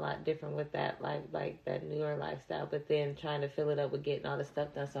 It's a lot different with that life, like that newer lifestyle, but then trying to fill it up with getting all the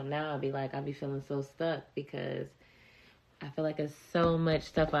stuff done. So now I'll be feeling so stuck because I feel like there's so much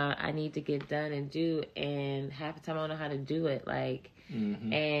stuff I need to get done and do, and half the time I don't know how to do it. Like,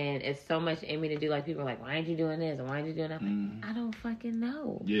 and it's so much in me to do. Like, people are like, "Why aren't you doing this? And why aren't you doing that?" I'm like, I don't fucking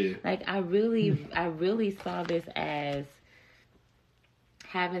know. Yeah. Like, I really saw this as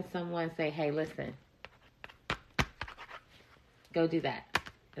having someone say, "Hey, listen. Go do that."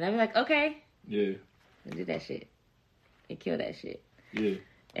 And I'd be like, okay. Yeah. And do that shit. And kill that shit. Yeah.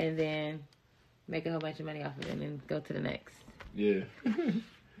 And then make a whole bunch of money off of it and then go to the next. Yeah.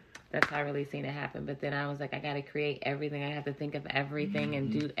 That's how I really seen it happen. But then I was like, I got to create everything. I have to think of everything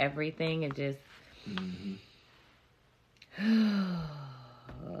and do everything and just...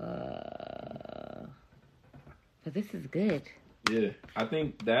 But this is good. Yeah, I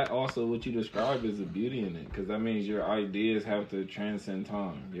think that also what you described is the beauty in it, because that means your ideas have to transcend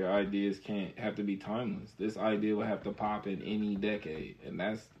time. Your ideas can't have to be timeless. This idea will have to pop in any decade, and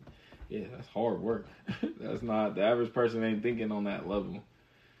that's hard work. That's not, the average person ain't thinking on that level.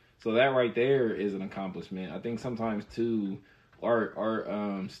 So that right there is an accomplishment. I think sometimes too,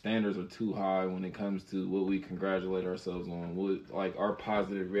 our standards are too high when it comes to what we congratulate ourselves on, like our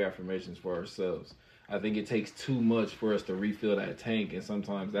positive reaffirmations for ourselves. I think it takes too much for us to refill that tank, and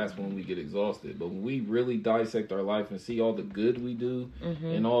sometimes that's when we get exhausted. But when we really dissect our life and see all the good we do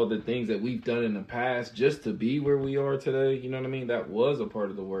and all the things that we've done in the past just to be where we are today, you know what I mean? That was a part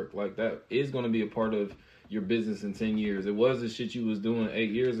of the work. Like, that is going to be a part of your business in 10 years. It was the shit you was doing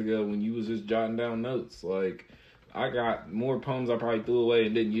 8 years ago when you was just jotting down notes. Like, I got more poems I probably threw away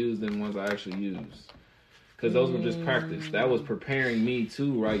and didn't use than ones I actually used. Because those were just practice. That was preparing me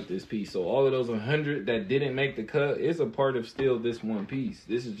to write this piece. So all of those 100 that didn't make the cut is a part of still this one piece.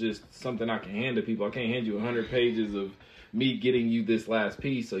 This is just something I can hand to people. I can't hand you 100 pages of me getting you this last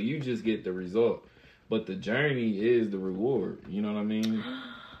piece. So you just get the result. But the journey is the reward. You know what I mean?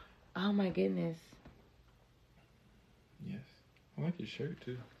 Oh my goodness. Yes. I like your shirt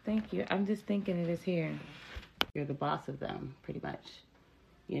too. Thank you. I'm just thinking it is here. You're the boss of them, pretty much.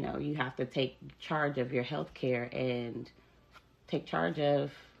 You know, you have to take charge of your health care and take charge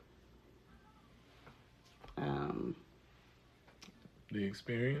of the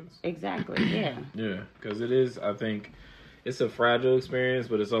experience. Exactly, yeah. Yeah, because it is, I think, it's a fragile experience,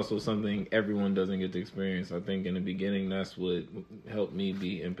 but it's also something everyone doesn't get to experience. I think in the beginning, that's what helped me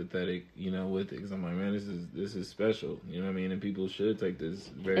be empathetic, you know, with it. Because I'm like, man, this is special. You know what I mean? And people should take this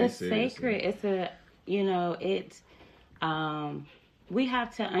very seriously. It's sacred. It's a, you know, it's... we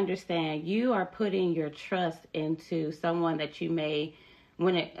have to understand you are putting your trust into someone that you may,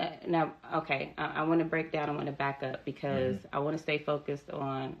 when it, I want to break down, I want to back up because I want to stay focused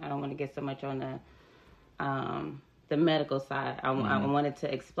on, I don't want to get so much on the medical side. I wanted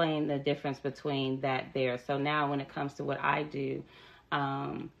to explain the difference between that there. So now when it comes to what I do,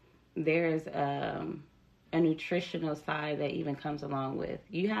 there's a nutritional side that even comes along with.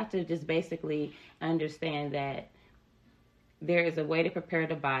 You have to just basically understand that there is a way to prepare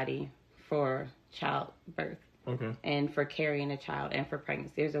the body for childbirth and for carrying a child and for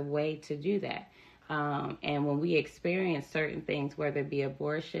pregnancy. There's a way to do that. And when we experience certain things, whether it be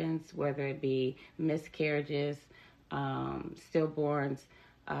abortions, whether it be miscarriages, stillborns,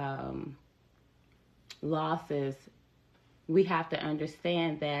 losses, we have to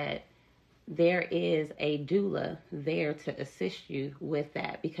understand that there is a doula there to assist you with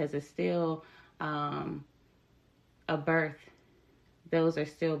that because it's still a birth. Those are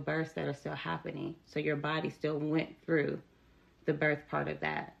still births that are still happening. So your body still went through the birth part of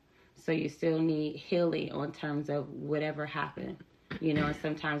that. So you still need healing in terms of whatever happened. You know, and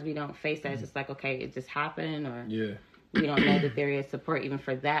sometimes we don't face that. It's just like, okay, it just happened or, We don't know that there is support even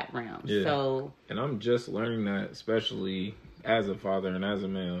for that realm. Yeah. So, and I'm just learning that, especially as a father and as a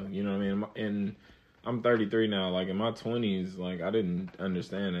male. You know what I mean? And I'm 33 now. Like in my 20s, like I didn't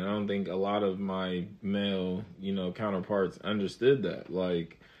understand it. I don't think a lot of my male, counterparts understood that.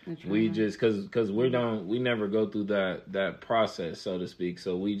 Like we just because we never go through that process, so to speak.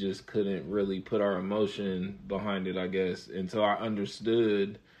 So we just couldn't really put our emotion behind it, I guess, until I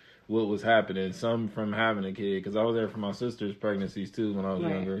understood what was happening. Some from having a kid, because I was there for my sister's pregnancies too when I was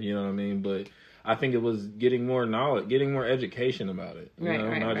younger. You know what I mean? But I think it was getting more knowledge, getting more education about it.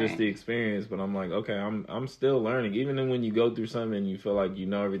 Not just the experience. But I'm like, okay, I'm still learning. Even when you go through something and you feel like you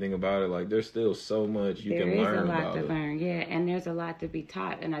know everything about it, like there's still so much you can learn about it. There is a lot to learn, yeah, and there's a lot to be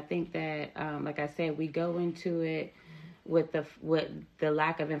taught. And I think that, like I said, we go into it with the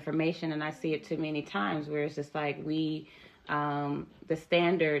lack of information, and I see it too many times where it's just like the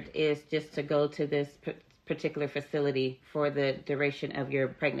standard is just to go to this particular facility for the duration of your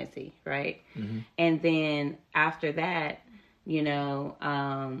pregnancy, right? Mm-hmm. And then after that,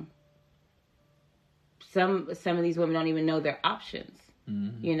 some of these women don't even know their options.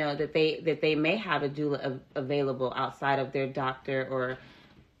 Mm-hmm. That they may have a doula available outside of their doctor or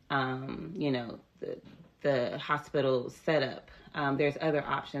the hospital setup. There's other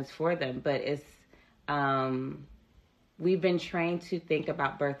options for them, but it's we've been trained to think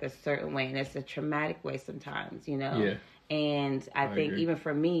about birth a certain way, and it's a traumatic way sometimes, Yeah. And I think agree. even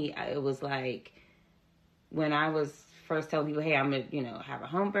for me, it was like when I was first telling people, hey, I'm gonna, have a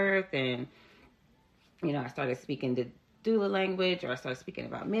home birth, and, I started speaking the doula language, or I started speaking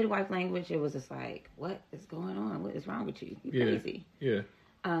about midwife language. It was just like, what is going on? What is wrong with you? You're crazy. Yeah.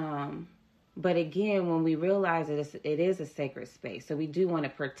 But again, when we realize that it is a sacred space, so we do want to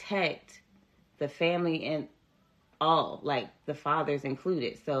protect the family and all, like the fathers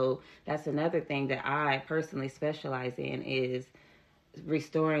included. So that's another thing that I personally specialize in is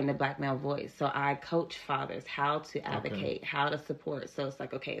restoring the Black male voice. So I coach fathers how to advocate, how to support. So it's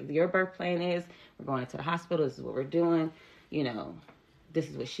like, okay, your birth plan is we're going to the hospital. This is what we're doing. This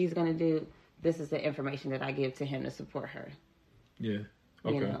is what she's going to do. This is the information that I give to him to support her. Yeah.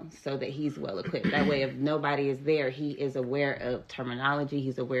 Okay. So that he's well equipped. That way, if nobody is there, he is aware of terminology.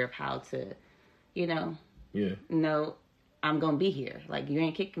 He's aware of how to, Yeah. No, I'm going to be here. Like, you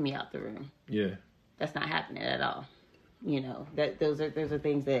ain't kicking me out the room. Yeah. That's not happening at all. Those are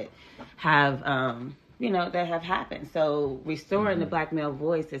things that have, that have happened. So restoring the Black male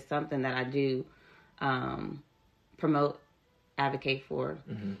voice is something that I do promote, advocate for.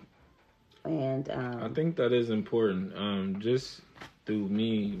 Mm-hmm. And I think that is important. Just through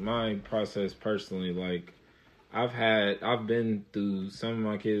my process personally, like, I've been through some of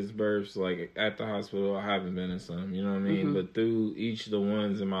my kids' births, like at the hospital. I haven't been in some, you know what I mean? Mm-hmm. But through each of the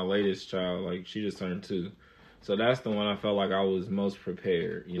ones in my latest child, like she just turned 2. So that's the one I felt like I was most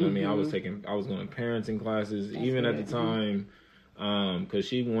prepared. You know what I mean? I was going to parenting classes, that's even at the time, because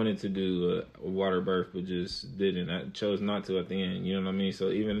she wanted to do a water birth, but just didn't. I chose not to at the end, you know what I mean?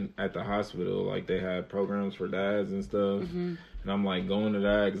 So even at the hospital, like they had programs for dads and stuff. Mm-hmm. And I'm like going to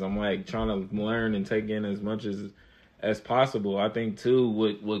that because I'm like trying to learn and take in as much as possible. I think too,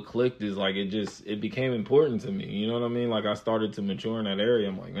 what clicked is like it became important to me. You know what I mean? Like I started to mature in that area.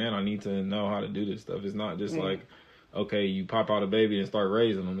 I'm like, man, I need to know how to do this stuff. It's not just like, okay, you pop out a baby and start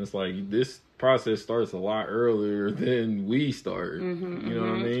raising them. It's like this process starts a lot earlier than we start. Mm-hmm, you know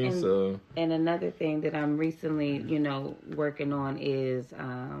what I mean? And another thing that I'm recently, working on is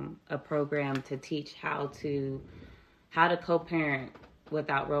a program to teach how to co-parent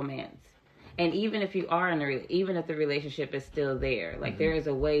without romance. And even if you are even if the relationship is still there, like there is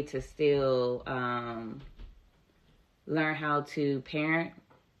a way to still learn how to parent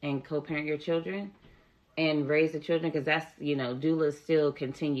and co-parent your children and raise the children, because that's, doulas still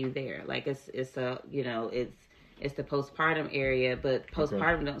continue there. Like it's the postpartum area, but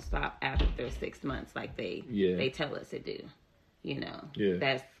postpartum don't stop after 6 months like they tell us it do.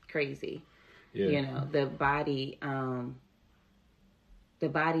 That's crazy. Yeah. The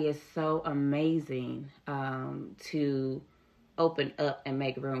body is so amazing to open up and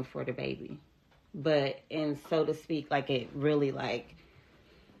make room for the baby. But, and so to speak, like it really like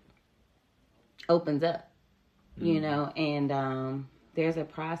opens up, and there's a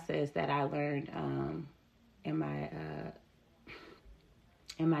process that I learned in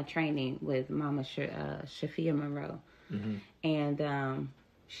my training with Mama Shafia Monroe. Mm-hmm. And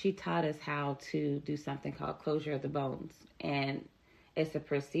she taught us how to do something called closure of the bones. And it's a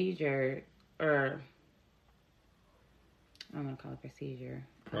procedure, or I'm going to call it procedure.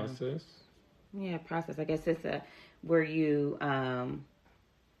 Process? Process. I guess it's where you,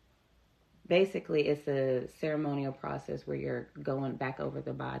 basically it's a ceremonial process where you're going back over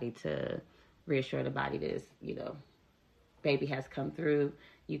the body to reassure the body that, baby has come through.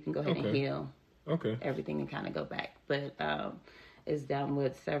 You can go ahead and heal. Okay. Everything and kind of go back. But it's done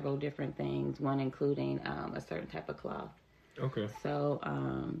with several different things, one including a certain type of cloth. Okay. So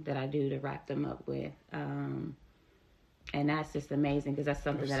that I do to wrap them up with. And that's just amazing because that's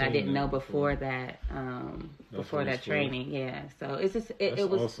something that I didn't know before that training. Yeah. So it's just, it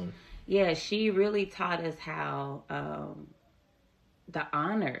was awesome. Yeah. She really taught us how the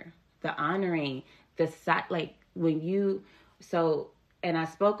honoring, like when you, so, and I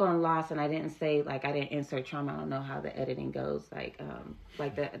spoke on loss and I didn't say, like, I didn't insert trauma. I don't know how the editing goes, like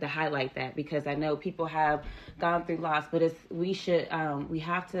the highlight that, because I know people have gone through loss, but we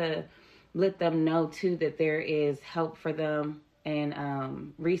have to let them know too that there is help for them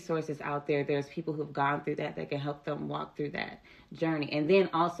and resources out there. There's people who've gone through that can help them walk through that journey and then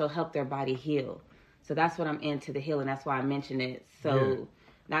also help their body heal. So that's what I'm into, the healing. That's why I mentioned it. So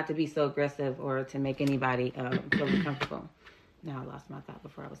not to be so aggressive or to make anybody feel uncomfortable. Now I lost my thought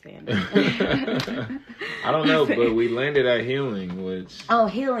before I was saying that. I don't know, but we landed at healing, which... Oh,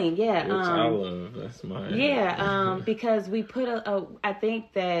 healing, yeah. Which I love. That's my... Yeah, because we put I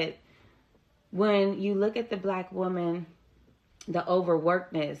think that when you look at the Black woman, the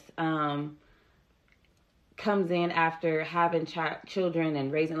overworkedness comes in after having children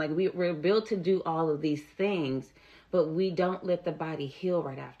and raising... Like, we're built to do all of these things, but we don't let the body heal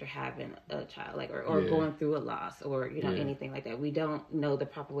right after having a child, like, or going through a loss or, anything like that. We don't know the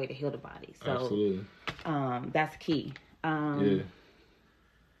proper way to heal the body. So, absolutely. That's key. I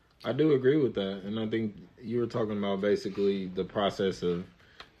do agree with that. And I think you were talking about basically the process of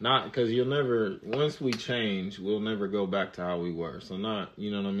because once we change, we'll never go back to how we were. So not,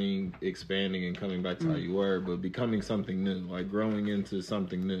 expanding and coming back to how you were, but becoming something new, like growing into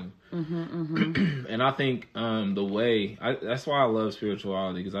something new. And I think that's why I love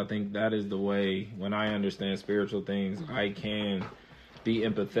spirituality, because I think that is the way, when I understand spiritual things, I can be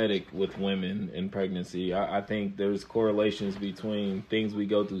empathetic with women in pregnancy. I think there's correlations between things we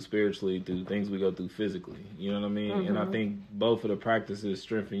go through spiritually to things we go through physically. You know what I mean? And I think both of the practices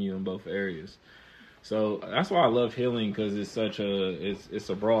strengthen you in both areas. So that's why I love healing, because it's it's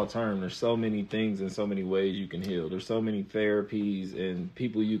a broad term. There's so many things and so many ways you can heal. There's so many therapies and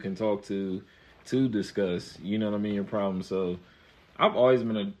people you can talk to discuss, your problems. So I've always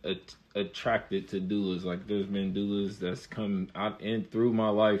been attracted to doulas. Like, there's been doulas that's come out through my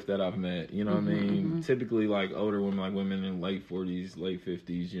life that I've met, what I mean? Typically, like, older women, like women in late 40s, late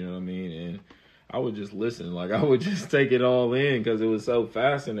 50s, you know what I mean? And I would just listen. Like, I would just take it all in because it was so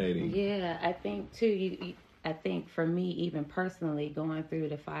fascinating. Yeah, I think, too, I think for me, even personally, going through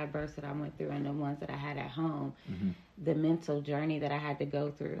the 5 births that I went through and the ones that I had at home, the mental journey that I had to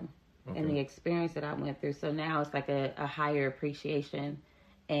go through and the experience that I went through. So now it's like a higher appreciation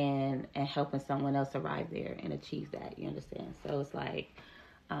and helping someone else arrive there and achieve that, you understand? So it's like,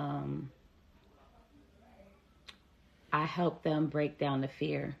 I help them break down the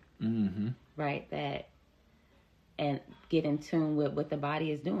fear, right? And get in tune with what the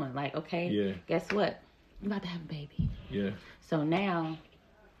body is doing. Like, okay, guess what? You're about to have a baby. Yeah. So now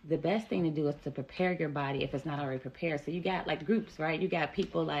the best thing to do is to prepare your body if it's not already prepared. So you got like groups, right? You got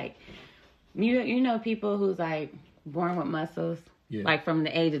people like, people who's like born with muscles. Yeah. Like from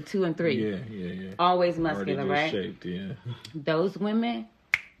the age of 2 and 3. Yeah. Always muscular, right? Shaped, yeah. Those women,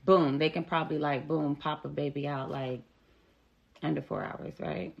 boom, they can probably pop a baby out like under 4 hours,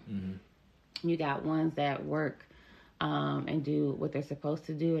 right? You got ones that work and do what they're supposed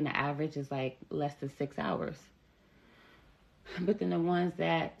to do, and the average is like less than 6 hours. But then the ones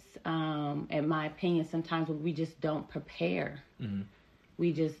that, in my opinion, sometimes we just don't prepare.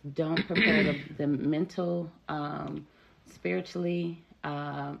 We just don't prepare the mental, spiritually,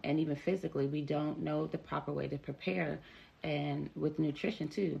 and even physically. We don't know the proper way to prepare, and with nutrition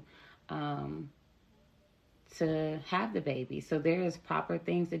too, to have the baby. So there is proper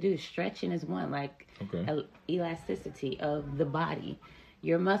things to do. Stretching is one, like elasticity of the body.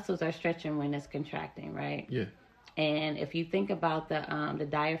 Your muscles are stretching when it's contracting, right? Yeah. And if you think about the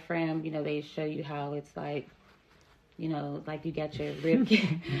diaphragm, they show you how it's like, like you got your rib,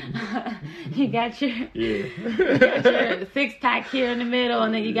 you got your 6-pack here in the middle,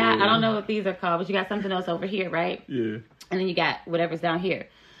 and then you got, I don't know what these are called, but you got something else over here, right? Yeah. And then you got whatever's down here.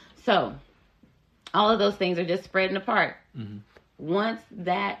 So all of those things are just spreading apart. Once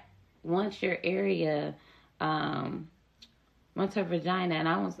your area, once her vagina, and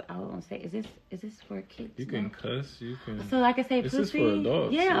I won't say, is this for kids? You can cuss, you can. So like I say, this pussy. This is for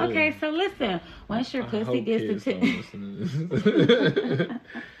adults. Yeah, okay. So listen, once your pussy gets to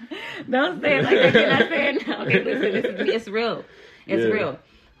Don't say it like that. You're not saying no. Okay, listen, it's real. It's Yeah. real.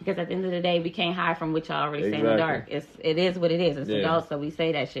 Because at the end of the day, we can't hide from what y'all already say in the dark. It is what it is. It's adults, so we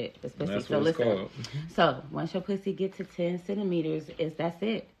say that shit. It's pussy. That's So what it's listen. called. So once your pussy gets to 10 centimeters, that's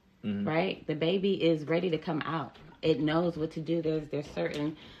it, right? The baby is ready to come out. It knows what to do. There's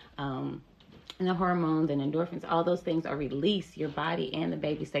certain the hormones and endorphins. All those things are released. Your body and the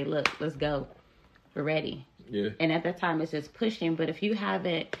baby say, "Look, let's go. We're ready." Yeah. And at that time, it's just pushing. But if you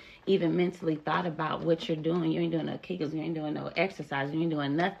haven't even mentally thought about what you're doing, you ain't doing no Kegels, you ain't doing no exercise, you ain't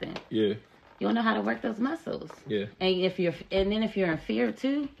doing nothing. Yeah. You don't know how to work those muscles. Yeah. And then if you're in fear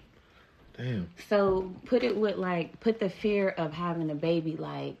too. Damn. So put the fear of having a baby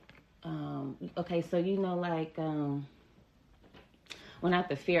okay, so well, not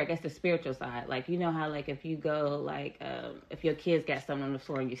the fear, I guess the spiritual side. Like, you know how, like, if you go, like, if your kids got something on the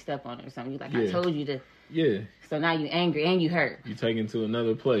floor and you step on it or something, you like, I told you to. Yeah. So now you angry and you hurt. You taken to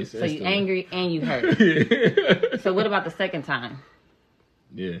another place. So you angry and you hurt. So what about the second time?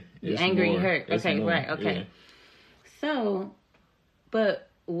 Yeah. You angry and you hurt. Okay, more. right, okay. Yeah. So, but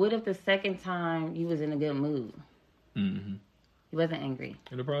what if the second time you was in a good mood? Mm-hmm. You wasn't angry.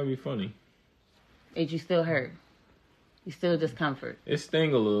 It'll probably be funny. Did you still hurt? You still discomfort. It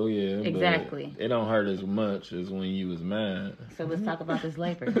sting a little, yeah. Exactly. But it don't hurt as much as when you was mad. So let's talk about this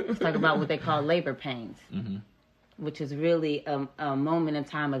labor. Let's talk about what they call labor pains, which is really a moment in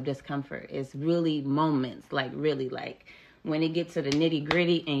time of discomfort. It's really moments, like really like when it gets to the nitty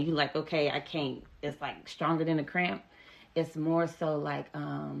gritty and you like, okay, I can't. It's like stronger than a cramp. It's more so like,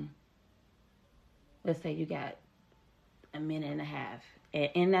 let's say you got a minute and a half. And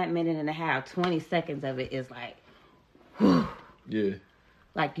in that minute and a half, 20 seconds of it is like, whew, Yeah.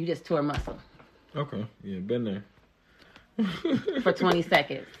 like you just tore a muscle Okay. Yeah, been there. for 20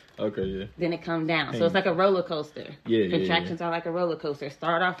 seconds. Okay, yeah. Then it comes down. So it's like a roller coaster. Yeah, Contractions are like a roller coaster.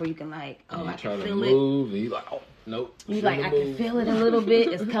 Start off where you can like, oh, I try can to feel move, and you like, oh, nope. You like, I can feel it a little bit.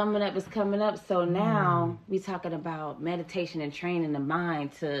 It's coming up. It's coming up. So now we talking about meditation and training the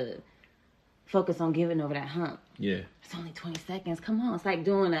mind to focus on getting over that hump. Yeah. It's only 20 seconds. Come on. It's like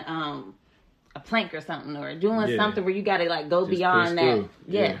doing a plank or something, or doing something where you got to like go Just beyond that. through.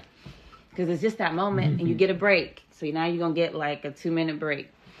 Yeah. Because it's just that moment and you get a break. So now you're going to get like a 2-minute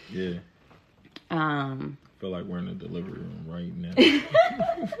break. Yeah. I feel like we're in a delivery room right now. I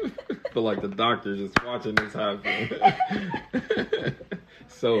feel like the doctor just watching this happen.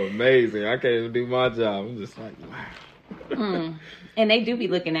 So amazing. I can't even do my job. I'm just like, wow. And they do be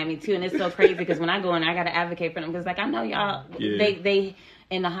looking at me too, and it's so crazy because when I go in, I gotta advocate for them because, like, I know y'all. Yeah. They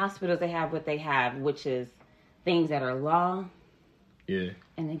in the hospitals they have what they have, which is things that are law. Yeah.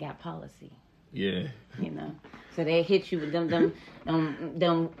 And they got policy. Yeah. You know, so they hit you with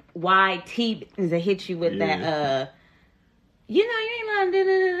them wide teeth. They hit you with that. You know, you ain't allowed to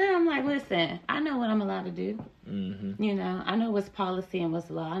do. I'm like, listen, I know what I'm allowed to do. Mm-hmm. You know, I know what's policy and what's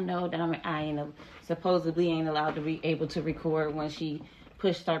law. I know that I supposedly ain't allowed to be able to record when she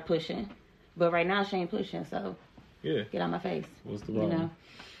start pushing. But right now she ain't pushing, so get out my face. What's the problem?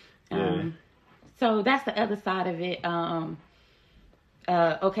 You know? So that's the other side of it.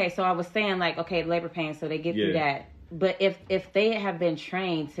 Okay, so I was saying like, okay, labor pain, so they get through that. But if they have been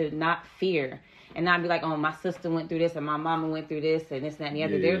trained to not fear and not be like, oh, my sister went through this and my mama went through this and this and that and the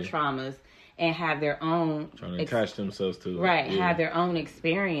other, their traumas, and have their own trying to attach themselves to have their own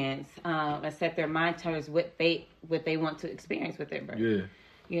experience and set their mind towards what they want to experience with their birth.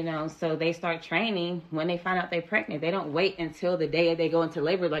 You know, so they start training when they find out they're pregnant. They don't wait until the day they go into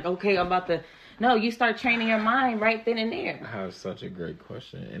labor like, okay, I'm about to. No, you start training your mind right then and there. I have such a great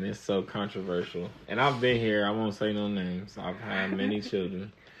question, and it's so controversial. And I've been here. I won't say no names. I've had many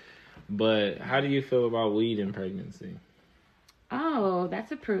children. But how do you feel about weed in pregnancy? Oh,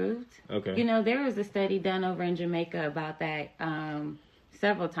 that's approved. Okay. You know, there was a study done over in Jamaica about that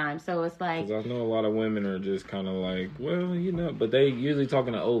several times. So it's like... Because I know a lot of women are just kind of like, well, you know, but they usually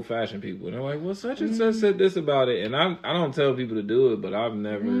talking to old-fashioned people. And they're like, well, such and such said this about it. And I don't tell people to do it, but I've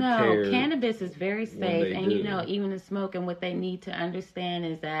never cared. No, cannabis is very safe. And, you know, even the smoke, and what they need to understand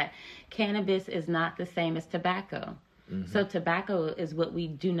is that cannabis is not the same as tobacco. So tobacco is what we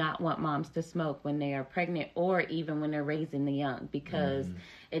do not want moms to smoke when they are pregnant or even when they're raising the young, because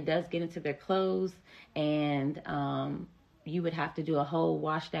it does get into their clothes, and you would have to do a whole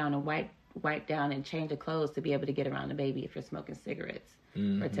wash down and wipe down and change the clothes to be able to get around the baby if you're smoking cigarettes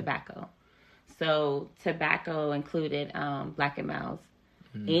or tobacco. So tobacco included Black and Milds.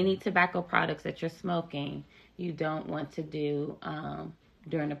 Any tobacco products that you're smoking, you don't want to do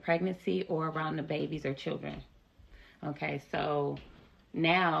during a pregnancy or around the babies or children. Okay, so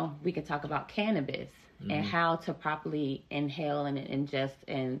now we can talk about cannabis and how to properly inhale and ingest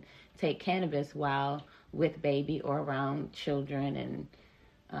and take cannabis while with baby or around children and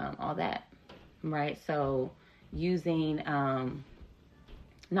all that, right? So using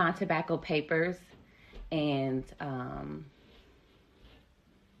non-tobacco papers and,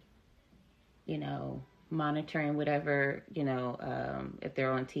 monitoring whatever, if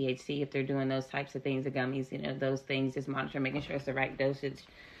they're on THC, if they're doing those types of things, the gummies, those things, just monitor, making sure it's the right dosage.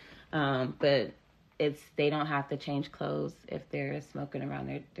 But they don't have to change clothes if they're smoking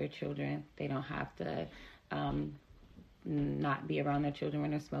around their children. They don't have to not be around their children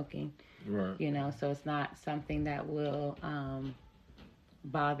when they're smoking. Right. So it's not something that will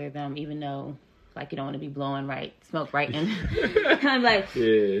bother them, even though, like, you don't want to be blowing smoke right in. I'm like,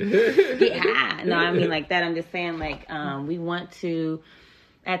 yeah. No, I mean like that. I'm just saying, like, we want to,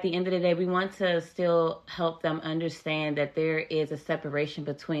 at the end of the day, we want to still help them understand that there is a separation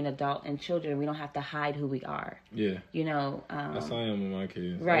between adult and children. We don't have to hide who we are. Yeah. That's how I am with my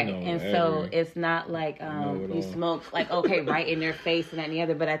kids. Right. And so it's not like you smoke, like, okay, right in their face and that and the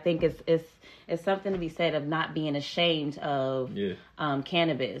other. But I think it's something to be said of not being ashamed of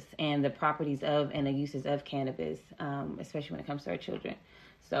cannabis and the properties of and the uses of cannabis, especially when it comes to our children.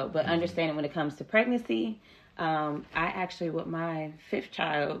 So, but understanding when it comes to pregnancy, I actually, with my 5th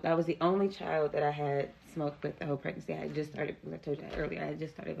child, that was the only child that I had smoked with the whole pregnancy. I just started, I told you that earlier, I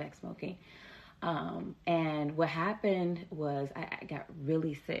just started back smoking. And what happened was I got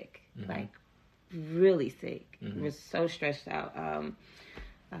really sick, like really sick. I was so stressed out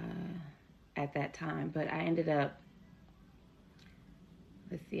at that time. But I ended up,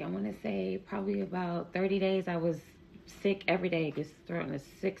 I want to say probably about 30 days I was sick every day, just throwing a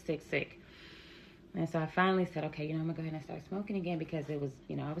sick. And so I finally said, okay, I'm going to go ahead and start smoking again because it was,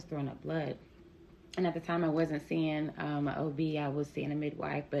 I was throwing up blood. And at the time I wasn't seeing an OB, I was seeing a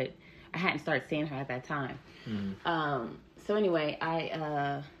midwife, but I hadn't started seeing her at that time. So anyway,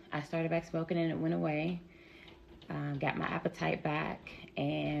 I started back smoking and it went away. Got my appetite back.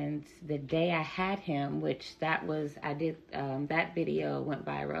 And the day I had him, which that video went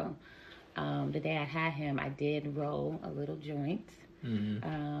viral. The day I had him, I did roll a little joint.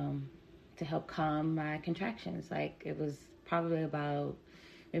 To help calm my contractions. Like, it was probably about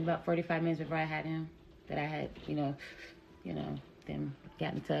 45 minutes before I had him that I had, then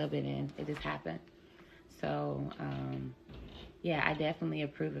got in the tub and then it just happened. So, I definitely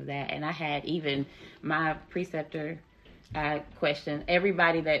approve of that. And I had even my preceptor, I questioned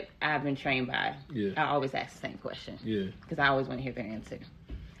everybody that I've been trained by. Yeah. I always ask the same question. Yeah. Because I always want to hear their answer.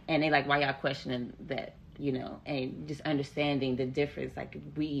 And they like, why y'all questioning that, and just understanding the difference. Like,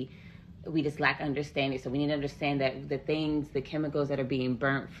 we just lack understanding. So we need to understand that the chemicals that are being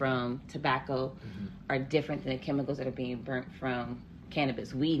burnt from tobacco are different than the chemicals that are being burnt from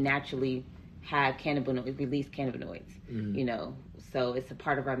cannabis. We naturally have cannabinoids, release cannabinoids, so it's a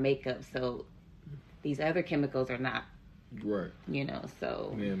part of our makeup. So these other chemicals are not. Right.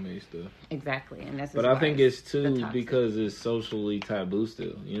 So. Man-made stuff. Exactly. And that's. But I think it's too because it's socially taboo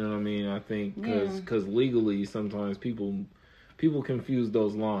still. You know what I mean? I think because legally sometimes people confuse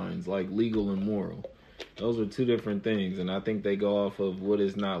those lines, like legal and moral. Those are two different things, and I think they go off of what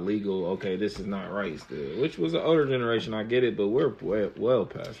is not legal. Okay, this is not right still, which was an older generation. I get it, but we're well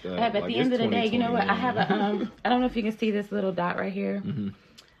past that. Yeah, but at the end of the day, you know what? I have a I don't know if you can see this little dot right here.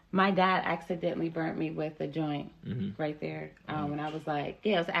 My dad accidentally burnt me with a joint right there. When I was like,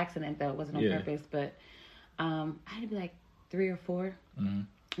 it was an accident though, it wasn't on purpose, but I had to be like 3 or 4, and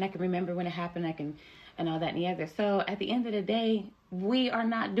I can remember when it happened. And all that and the other. So at the end of the day, we are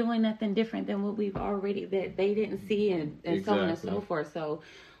not doing nothing different than what we've already, that they didn't see and so on and so forth. So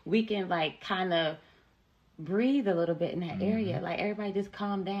we can like kind of breathe a little bit in that area. Like, everybody just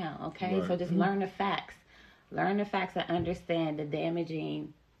calm down, okay? Right. So just learn the facts. Learn the facts and understand the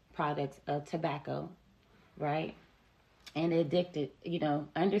damaging products of tobacco, right? And addicted,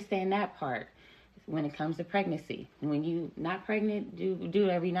 understand that part. When it comes to pregnancy, when you not pregnant, do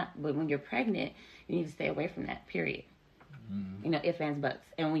whatever you not. But when you're pregnant, you need to stay away from that. Period. Ifs, ands, buts.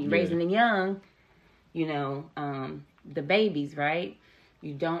 And when you're raising the young, the babies, right?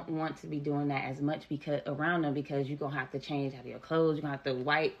 You don't want to be doing that as much around them because you're gonna have to change out of your clothes. You're gonna have to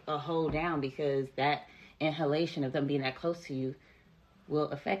wipe a hole down because that inhalation of them being that close to you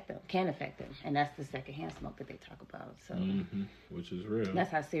can affect them, and that's the secondhand smoke that they talk about. So, which is real.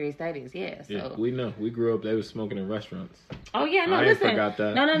 That's how serious that is. Yeah. So yeah, we know. We grew up. They was smoking in restaurants. Oh yeah, no. I forgot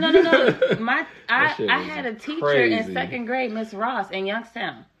that. No. I had a teacher in 2nd grade, Miss Ross, in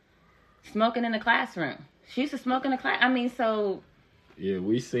Youngstown, smoking in the classroom. She used to smoke in the class. I mean, so. Yeah,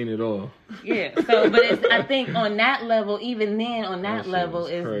 we seen it all. Yeah. So, but I think on that level, even then, on that level,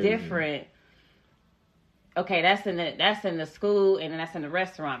 is different. okay, that's in the school and then that's in the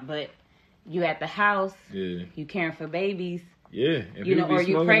restaurant, but you at the house, you caring for babies. Yeah, and you know, or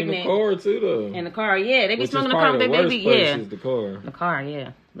you pregnant in the car too, though. In the car, yeah, they be smoking the car with their baby. Yeah, is the car. The car,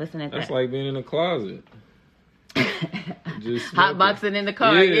 yeah. Listen at that. That's like being in a closet. Just hot boxing in the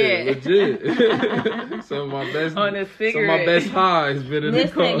car, yeah. Legit. Some of my best on a cigarette. Some of my best highs been in the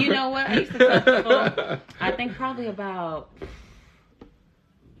car. Listen, you know what? I used to tell people. I think probably about.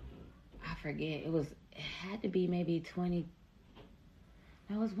 I forget. It had to be maybe 20.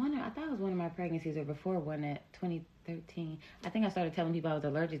 I thought it was one of my pregnancies or before one at 2013. I think I started telling people I was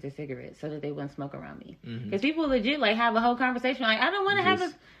allergic to cigarettes so that they wouldn't smoke around me. Because people legit like have a whole conversation like, I don't want to have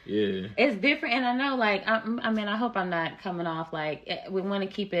a... Yeah. It's different. And I know like, I hope I'm not coming off like, we want to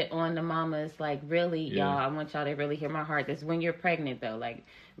keep it on the mamas. Like really, y'all, I want y'all to really hear my heart. That's when you're pregnant though. Like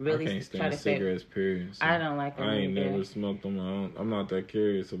really I can't stand try to cigarettes, period. So I don't like them. I ain't never smoked them. I'm not that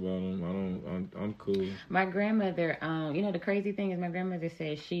curious about them. I'm cool. My grandmother, the crazy thing is my grandmother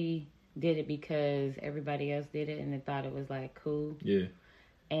said she did it because everybody else did it and they thought it was like cool. Yeah.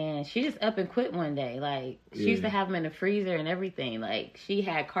 And she just up and quit one day. Like she used to have them in the freezer and everything. Like she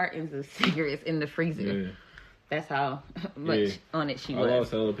had cartons of cigarettes in the freezer. Yeah. That's how much on it she was. I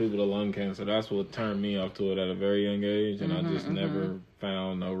lost hella people to lung cancer. That's what turned me off to it at a very young age, and I just never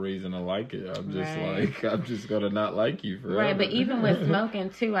found no reason to like it. I'm just like, I'm just gonna not like you forever. Right, but even with smoking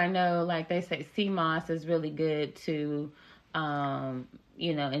too, I know like they say sea moss is really good to,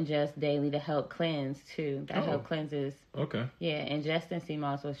 ingest daily to help cleanse too. That help cleanses. Okay. Yeah, ingesting sea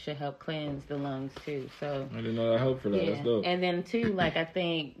moss should help cleanse the lungs too. So I didn't know that helped for that. That's dope. And then too, like I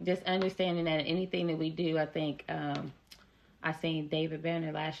think just understanding that anything that we do, I think I seen David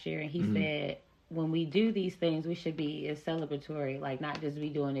Banner last year, and he said when we do these things, we should be celebratory, like not just be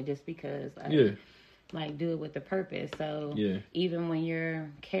doing it just because. Like do it with a purpose. So even when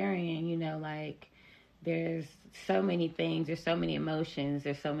you're carrying, like. There's so many things, there's so many emotions,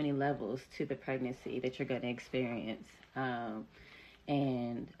 there's so many levels to the pregnancy that you're going to experience.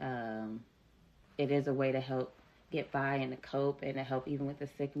 It is a way to help get by and to cope and to help even with the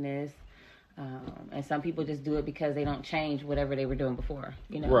sickness. And some people just do it because they don't change whatever they were doing before,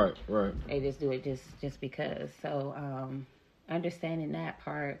 Right. They just do it just because. So understanding that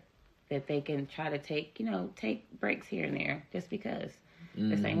part, that they can try to take breaks here and there just because.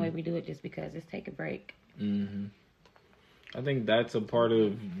 The same way we do it just because. Just take a break. I think that's a part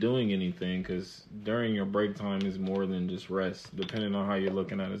of doing anything, because during your break time is more than just rest, depending on how you're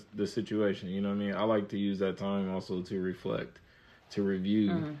looking at the situation. You know what I mean? I like to use that time also to reflect, to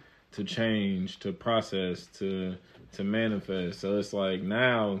review, to change, to process, to manifest. So it's like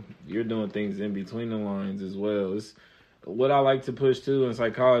now you're doing things in between the lines as well. It's what I like to push too in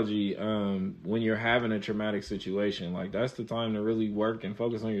psychology, when you're having a traumatic situation, like that's the time to really work and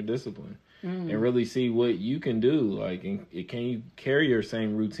focus on your discipline and really see what you can do. Like, can you carry your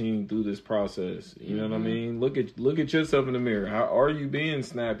same routine through this process? You know what I mean? Look at yourself in the mirror. How are you being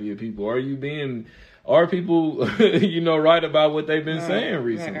snappy at people? Are people, right about what they've been saying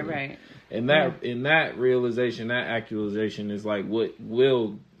recently? Right. And that realization, that actualization is like what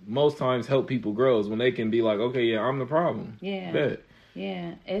will most times help people grow, is when they can be like, okay, yeah, I'm the problem. Yeah. Bet.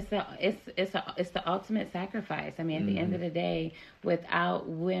 Yeah. It's the ultimate sacrifice. I mean, at the end of the day, without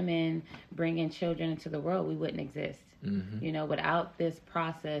women bringing children into the world, we wouldn't exist. Without this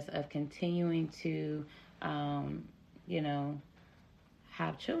process of continuing to,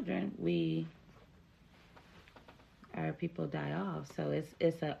 have children, our people die off. So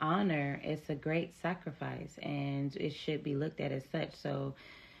it's an honor. It's a great sacrifice, and it should be looked at as such. So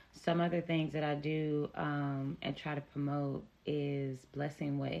some other things that I do and try to promote is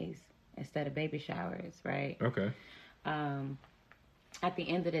blessing ways instead of baby showers, right? Okay. At the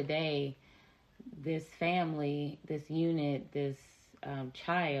end of the day, this family, this unit, this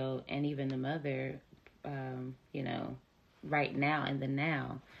child, and even the mother, right now in the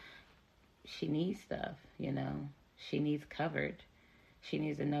now, she needs stuff, She needs covered. She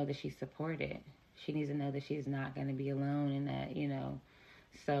needs to know that she's supported. She needs to know that she's not going to be alone in that,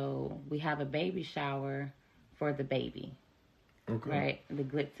 So we have a baby shower for the baby. Okay. Right? The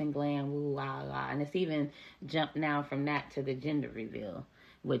glitz and glam, woo, la, la. And it's even jumped now from that to the gender reveal,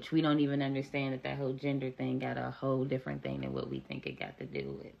 which we don't even understand that whole gender thing got a whole different thing than what we think it got to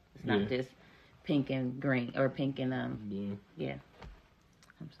do with. It's not just pink and green, or pink and, blue. Yeah.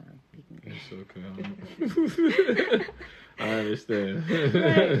 I'm sorry. It's okay. I understand.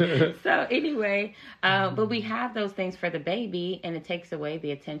 Right. So anyway, but we have those things for the baby, and it takes away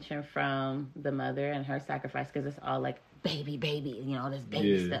the attention from the mother and her sacrifice, because it's all like baby, all this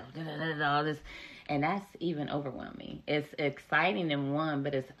baby stuff, all this. And that's even overwhelming. It's exciting in one,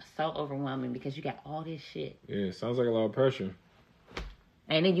 but it's so overwhelming because you got all this shit. Yeah, it sounds like a lot of pressure.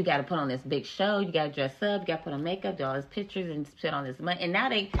 And then you got to put on this big show. You got to dress up. You got to put on makeup, do all these pictures, and put on this money. And now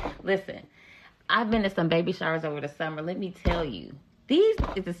listen, I've been to some baby showers over the summer. Let me tell you. These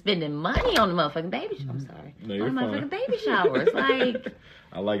is spending money on the motherfucking baby showers. I'm sorry. No, you're on the fine. motherfucking baby showers. Like,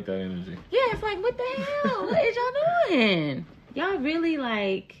 I like that energy. yeah, it's like, what the hell? What is y'all doing? Y'all really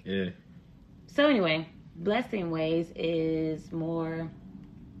like... Yeah. So anyway, Blessing Ways is more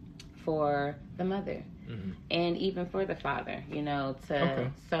for the mother. Mm-hmm. And even for the father, you know,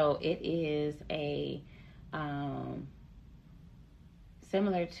 so it is a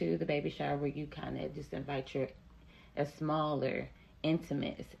similar to the baby shower where you kind of just invite a smaller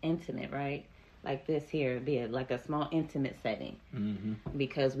it's intimate, right? Like this here, be like a small intimate setting,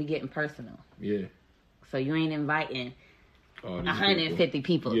 because we getting personal. Yeah. So you ain't inviting 150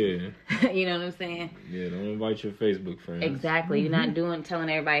 people. Yeah. You know what I'm saying? Yeah, don't invite your Facebook friends. Exactly. You're not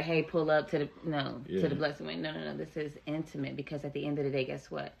telling everybody, hey, pull up to the Blessing Way. No. This is intimate, because at the end of the day, guess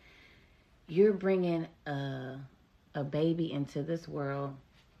what? You're bringing a baby into this world,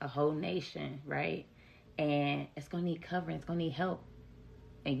 a whole nation, right? And it's going to need covering. It's going to need help.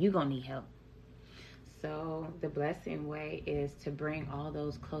 And you're going to need help. So the Blessing Way is to bring all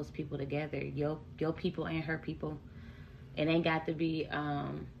those close people together, your people and her people. It ain't got to be,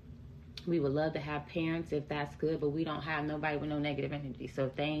 we would love to have parents if that's good, but we don't have nobody with no negative energy. So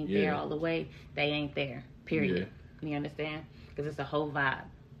if they ain't there all the way, they ain't there, period. Yeah. You understand? Because it's a whole vibe.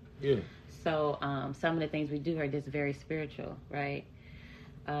 Yeah. So some of the things we do are just very spiritual, right?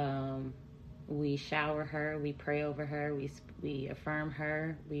 We shower her, we pray over her, we affirm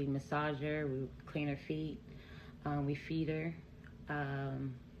her, we massage her, we clean her feet, we feed her.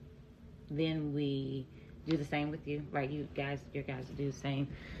 Then we do the same with you, right? Your guys do the same,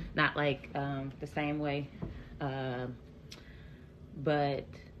 not like the same way, but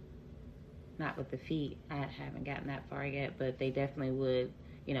not with the feet. I haven't gotten that far yet, but they definitely would,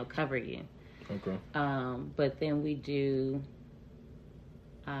 cover you. Okay. But then we do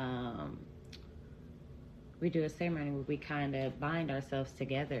a ceremony where we kind of bind ourselves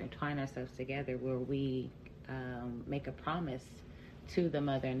together and twine ourselves together, where we make a promise to the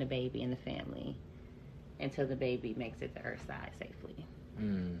mother and the baby and the family until the baby makes it to earth side safely.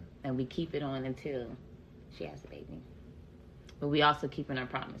 And we keep it on until she has the baby. But we also keeping our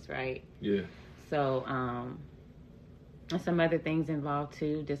promise, right? Yeah. So, and some other things involved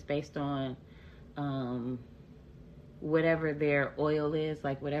too, just based on whatever their oil is,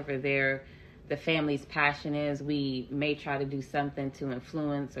 like whatever the family's passion is. We may try to do something to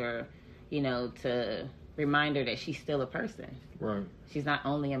influence or, to remind her that she's still a person. Right. She's not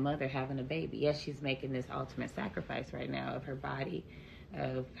only a mother having a baby. Yes, she's making this ultimate sacrifice right now of her body,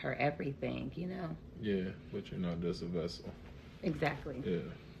 of her everything, Yeah, but you're not just a vessel. Exactly. Yeah.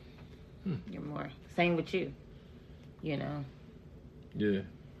 You're more. Same with you, Yeah.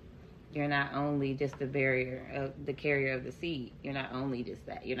 You're not only just the carrier of the seed. You're not only just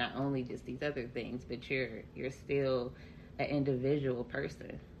that. You're not only just these other things, but you're still an individual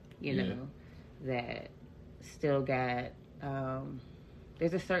person, that still got,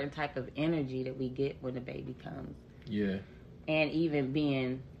 there's a certain type of energy that we get when the baby comes. Yeah. And even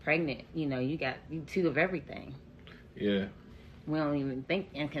being pregnant, you got two of everything. Yeah. We don't even think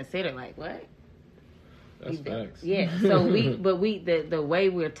and consider like, what? That's facts. Yeah. So the way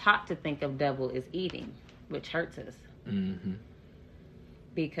we're taught to think of double is eating, which hurts us. Mm-hmm.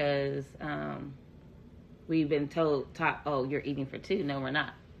 Because we've been taught, oh, you're eating for two. No, we're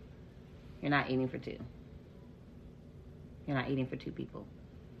not. You're not eating for two. You're not eating for two people.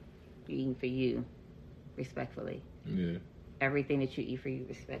 You're eating for you, respectfully. Yeah. Everything that you eat for you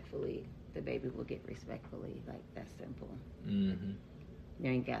respectfully, the baby will get respectfully. Like, that's simple. Mm-hmm.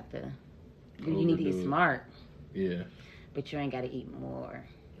 You ain't got to... You need to eat smart. Yeah. But you ain't got to eat more.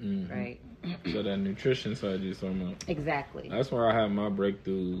 Mm-hmm. Right? So that nutrition side you're talking about. Exactly. That's where I had my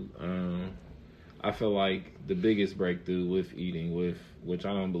breakthrough. I feel like the biggest breakthrough with eating, which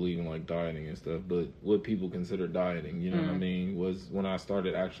I don't believe in like dieting and stuff, but what people consider dieting, you know what I mean, was when I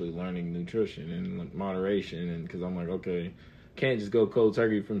started actually learning nutrition and moderation. And because I'm like, okay, can't just go cold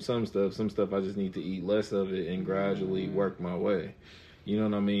turkey from some stuff. Some stuff I just need to eat less of it and gradually work my way. You know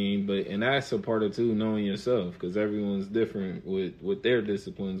what I mean? And that's a part of too, knowing yourself, because everyone's different with their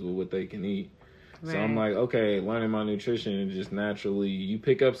disciplines, with what they can eat. Right. So I'm like, okay, learning my nutrition and just naturally you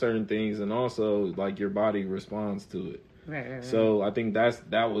pick up certain things, and also like your body responds to it. Right. So I think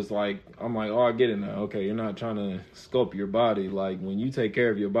that was like, I'm like, oh, I get it now. Okay, you're not trying to sculpt your body. Like when you take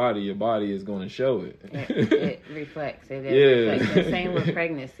care of your body is going to show it. It reflects. It reflects. And same with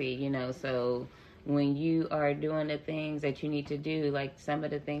pregnancy, So when you are doing the things that you need to do, like some of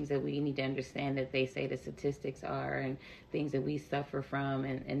the things that we need to understand that they say the statistics are, and things that we suffer from,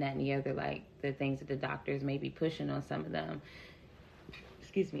 and that and the other, like the things that the doctors may be pushing on some of them.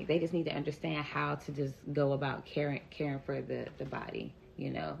 Excuse me. They just need to understand how to just go about caring for the body.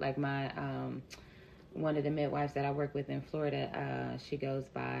 You know, like my one of the midwives that I work with in Florida, she goes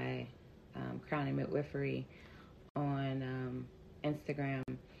by Crown and Midwifery on Instagram.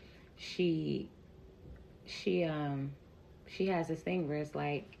 She has this thing where it's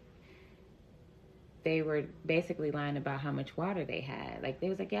like they were basically lying about how much water they had. Like they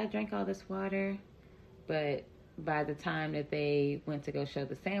was like, yeah, I drank all this water, but by the time that they went to go show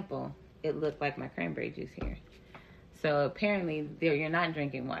the sample, it looked like my cranberry juice here. So apparently you're not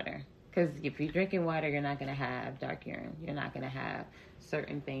drinking water, because if you're drinking water, you're not going to have dark urine. You're not going to have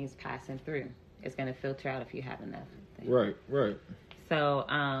certain things passing through. It's going to filter out if you have enough things. Right. So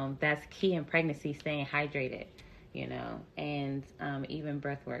that's key in pregnancy, staying hydrated, you know, and even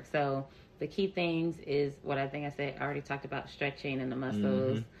breath work. So the key things is what I think I said. I already talked about stretching and the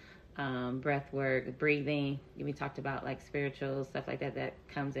muscles, breath work, breathing. We talked about like spiritual stuff like that. That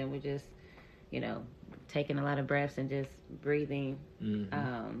comes in with just, you know, taking a lot of breaths and just breathing.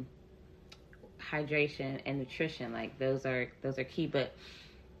 Hydration and nutrition, like those are key. But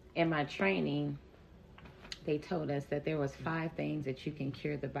in my training, they told us that there was 5 things that you can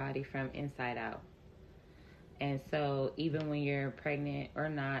cure the body from inside out. And so even when you're pregnant or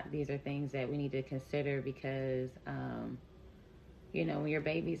not, these are things that we need to consider, because you know, when your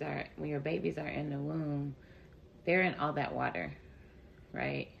babies are in the womb, they're in all that water,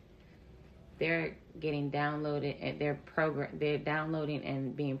 right? They're getting downloaded, and they're downloading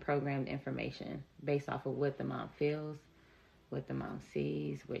and being programmed information based off of what the mom feels, what the mom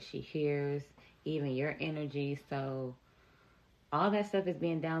sees, what she hears, even your energy. So all that stuff is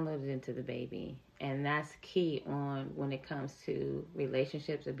being downloaded into the baby, and that's key on when it comes to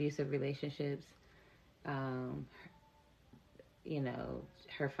relationships, abusive relationships, you know,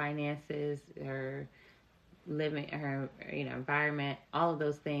 her finances, her living, her, you know, environment. All of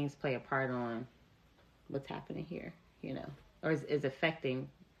those things play a part on what's happening here, you know, or is affecting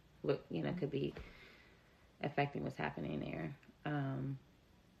what, you know, could be affecting what's happening there. I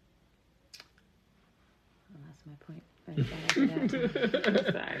lost my point. I'm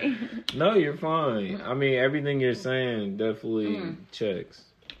sorry. No, you're fine. I mean, everything you're saying definitely checks.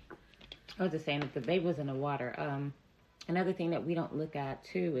 I was just saying that the baby was in the water. Another thing that we don't look at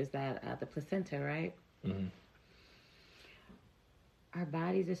too is that the placenta, right? Mm-hmm. Our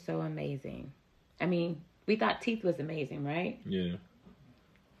bodies are so amazing. I mean, we thought teeth was amazing, right? Yeah.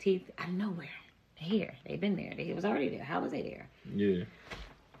 Teeth out of nowhere. They're here. They've been there. They was already there. How was they there? Yeah.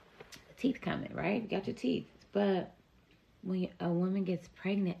 The teeth coming, right? You got your teeth. But when a woman gets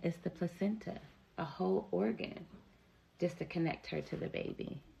pregnant, it's the placenta, a whole organ, just to connect her to the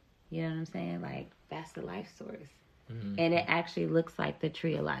baby. You know what I'm saying? Like, that's the life source. Mm-hmm. And it actually looks like the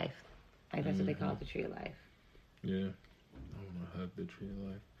tree of life. Like, that's what they call it, the tree of life. Yeah. I want to hug the tree of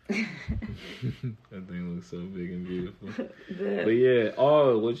life. That thing looks so big and beautiful. But yeah,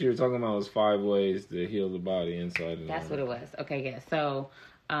 what you were talking about was 5 ways to heal the body inside and out. That's what it was. Okay, yeah. So,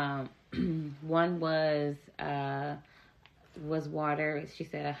 one was water. She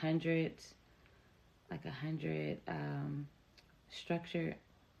said 100 structured,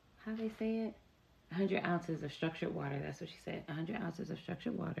 how do they say it? 100 ounces of structured water. That's what she said. 100 ounces of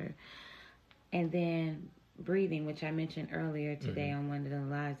structured water. And then breathing, which I mentioned earlier today on one of the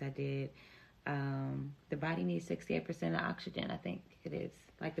lives I did. The body needs 68% of oxygen, I think it is.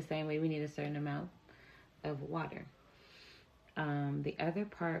 Like the same way we need a certain amount of water. The other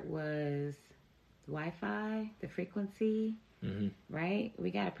part was Wi-Fi, the frequency, right?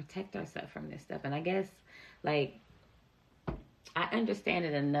 We got to protect ourselves from this stuff. And I guess, like, I understand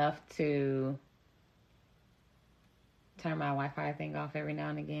it enough to turn my Wi-Fi thing off every now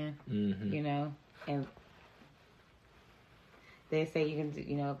and again, you know? And they say you can,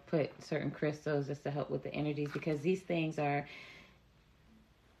 you know, put certain crystals just to help with the energies, because these things are,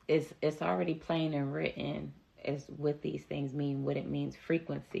 it's already plain and written as what these things mean, what it means,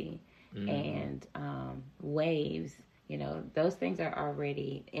 frequency and waves, you know, those things are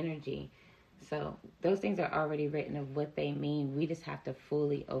already energy. So those things are already written of what they mean. We just have to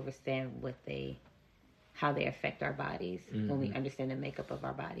fully understand how they affect our bodies when we understand the makeup of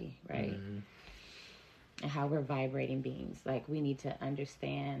our body, right? And how we're vibrating beings. Like, we need to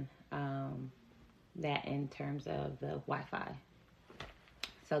understand that in terms of the Wi-Fi.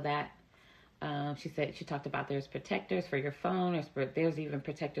 So that, she talked about there's protectors for your phone. There's even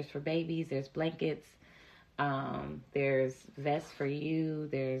protectors for babies. There's blankets. There's vests for you.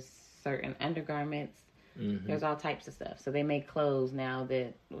 There's certain undergarments. There's all types of stuff. So they make clothes now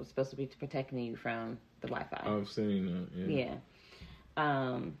that was supposed to be protecting you from the Wi-Fi. I've seen that.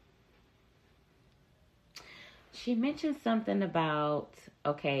 Yeah. She mentioned something about,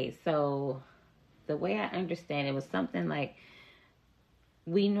 okay, so the way I understand it was something like,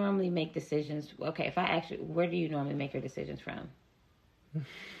 we normally make decisions. Okay, if I ask you, where do you normally make your decisions from?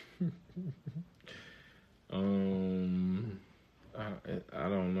 I don't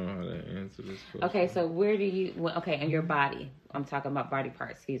know how to answer this question. Okay, so where do you, okay, in your body. I'm talking about body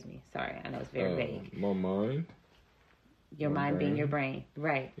parts, excuse me. Sorry, I know it's very vague. My mind. Your mind being your brain.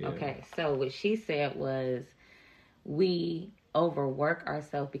 Right, yeah. Okay. So what she said was, we overwork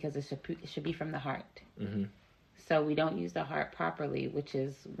ourselves because it should be from the heart. Mm-hmm. So we don't use the heart properly, which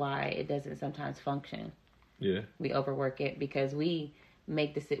is why it doesn't sometimes function. Yeah. We overwork it because we're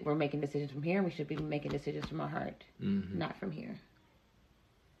making decisions from here, and we should be making decisions from our heart, not from here.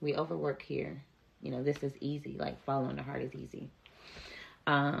 We overwork here. You know, this is easy. Like, following the heart is easy.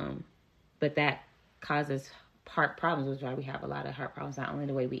 But that causes heart problems, which is why we have a lot of heart problems, not only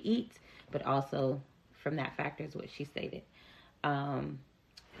the way we eat, but also from that factor is what she stated.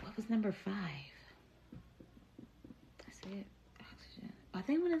 What was number 5? That's it. Oxygen. I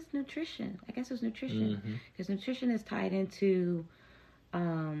think when it's nutrition. I guess it was nutrition. Because nutrition is tied into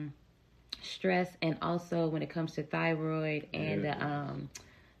stress, and also when it comes to thyroid and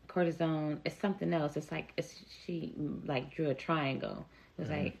cortisone, it's something else. It's like, she like drew a triangle. It was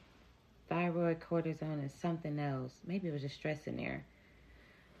like thyroid, cortisone, and something else. Maybe it was just stress in there.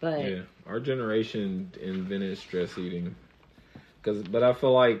 But yeah, our generation invented stress eating. But I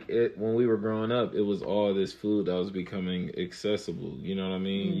feel like when we were growing up, it was all this food that was becoming accessible. You know what I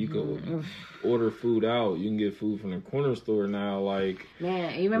mean? You could order food out. You can get food from the corner store now. Like,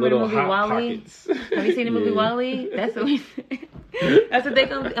 man, you remember the movie WALL-E? Have you seen the movie WALL-E? That's what they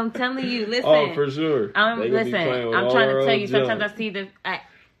go. I'm telling you. Listen. Oh, for sure. I'm trying to tell you. Sometimes I see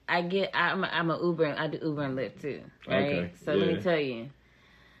I'm a Uber. I do Uber and Lyft too. Right. Okay. So let me tell you.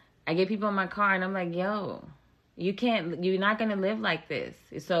 I get people in my car and I'm like, yo, you're not going to live like this.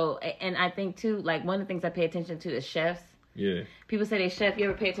 So, and I think too, like, one of the things I pay attention to is chefs. Yeah. People say they chef. You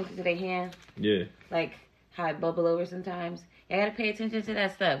ever pay attention to their hand? Yeah. Like how it bubble over sometimes. You got to pay attention to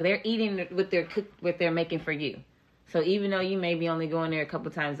that stuff. They're eating what they're making for you. So even though you may be only going there a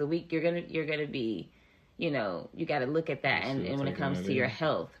couple times a week, you're gonna be, you know, you got to look at that. And when it comes to your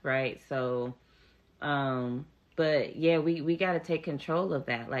health, right? So, but yeah, we got to take control of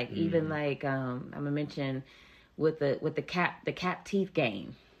that. Like, even like, I'm gonna mention with the cap teeth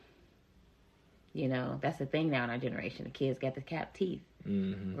game. You know, that's the thing now in our generation. The kids got the cap teeth,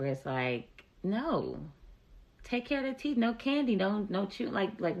 where it's like, no, take care of the teeth. No candy, no chew.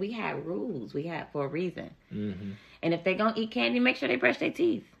 Like we had rules. We had for a reason. And if they gonna eat candy, make sure they brush their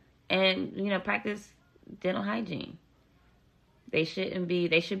teeth and, you know, practice dental hygiene. They should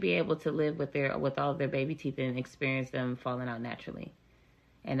be able to live with all of their baby teeth and experience them falling out naturally,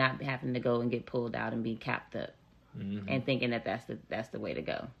 and not having to go and get pulled out and be capped up, and thinking that that's the way to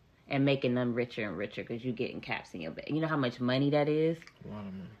go, and making them richer and richer because you're getting caps in your bed. You know how much money that is? A lot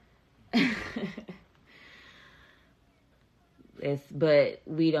of money. But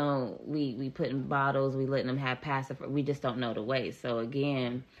we don't, we put in bottles, we letting them have passive, we just don't know the way. So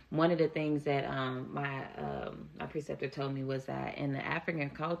again, one of the things that my preceptor told me was that in the African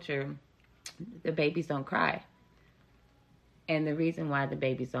culture, the babies don't cry. And the reason why the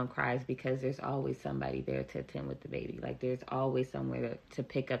babies don't cry is because there's always somebody there to attend with the baby. Like, there's always somewhere to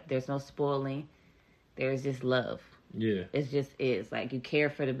pick up. There's no spoiling. There's just love. Yeah. It just is. Like, you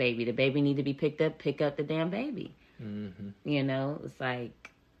care for the baby. The baby need to be picked up, pick up the damn baby. You know, it's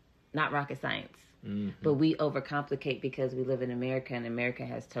like not rocket science. But we overcomplicate because we live in America, and America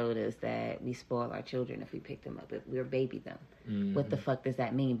has told us that we spoil our children if we pick them up, if we're baby them. What the fuck does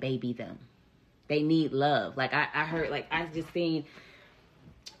that mean, baby them? They need love. Like, I heard, like, I had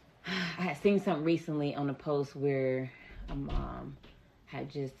seen something recently on a post where a mom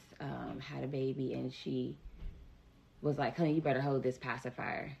had just had a baby, and she was like, honey, you better hold this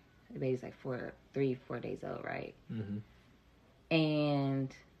pacifier. The baby's like 4 days old, right?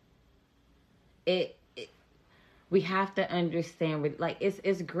 And we have to understand, like,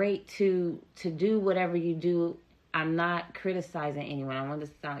 it's great to do whatever you do. I'm not criticizing anyone. I want to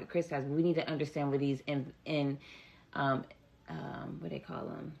sound like criticize. We need to understand where these what they call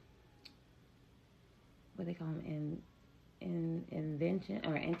them? What they call them invention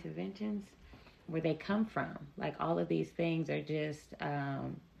or interventions, where they come from. Like, all of these things are just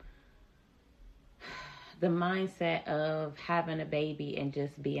the mindset of having a baby and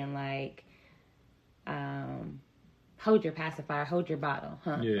just being like, hold your pacifier, hold your bottle,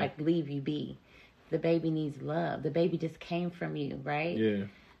 Yeah. like leave you be. The baby needs love. The baby just came from you, right? Yeah.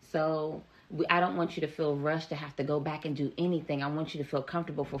 So I don't want you to feel rushed to have to go back and do anything. I want you to feel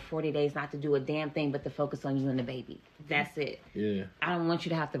comfortable for 40 days, not to do a damn thing, but to focus on you and the baby. That's it. Yeah. I don't want you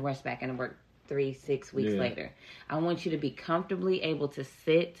to have to rush back into work 3-6 weeks later. I want you to be comfortably able to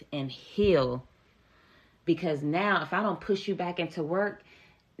sit and heal, because now if I don't push you back into work,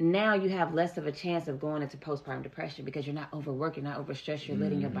 now you have less of a chance of going into postpartum depression, because you're not overworked, you're not overstressed, you're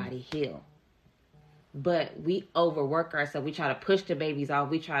letting your body heal. But we overwork ourselves. We try to push the babies off.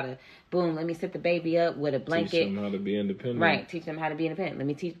 We try to, boom, let me sit the baby up with a blanket. Teach them how to be independent. Right, teach them how to be independent. Let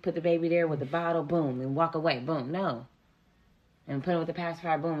me put the baby there with the bottle, boom, and walk away, boom. No. And put it with the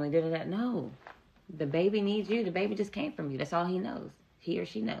pacifier, boom, and did that. No. The baby needs you. The baby just came from you. That's all he knows. He or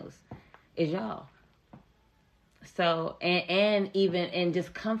she knows. Is y'all. So, and even in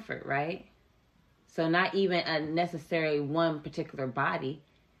just comfort, right? So not even a necessary one particular body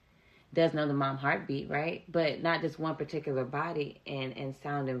does know the mom heartbeat, right? But not just one particular body and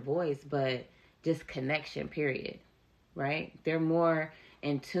sound and voice, but just connection, period, right? They're more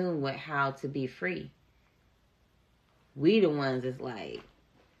in tune with how to be free. We the ones that's like,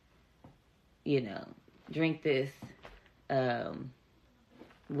 drink this,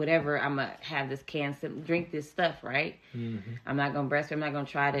 whatever, I'm going to have this can, drink this stuff, right? Mm-hmm. I'm not going to breastfeed. I'm not going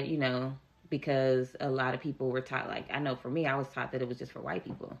to try to, because a lot of people were taught, like, I know for me, I was taught that it was just for white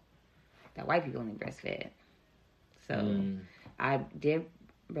people. That white people only breastfed. So I did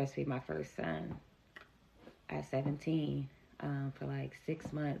breastfeed my first son at 17 for like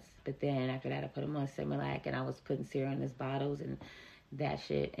 6 months. But then after that, I put him on Similac, and I was putting cereal in his bottles and that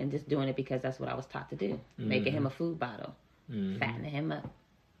shit, and just doing it because that's what I was taught to do. Making him a food bottle, fattening him up,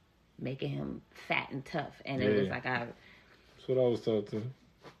 making him fat and tough. And it was like that's what I was taught to.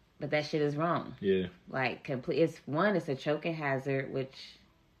 But that shit is wrong. Yeah. Like, it's a choking hazard, which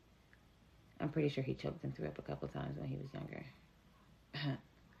I'm pretty sure he choked and threw up a couple times when he was younger.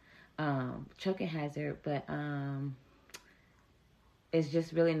 Choking hazard, but it's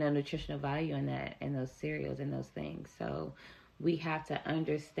just really no nutritional value in that, in those cereals and those things. So we have to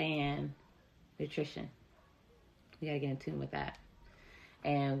understand nutrition. We got to get in tune with that.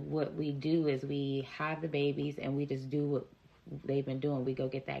 And what we do is we have the babies and we just do what they've been doing. We go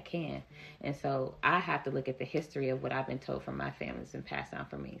get that can. And so I have to look at the history of what I've been told from my family and passed down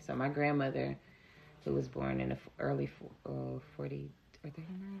from me. So my grandmother, who was born in the early 40 or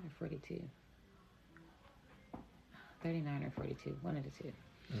 39 or 42. 39 or 42, one of the two.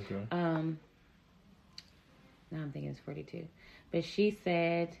 Okay. Now I'm thinking it's 42. But she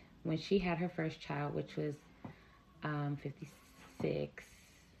said when she had her first child, which was 56,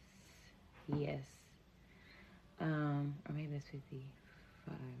 yes. Or maybe it's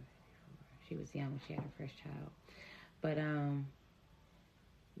 55. She was young when she had her first child. But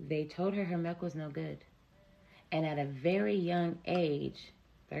they told her milk was no good. And at a very young age,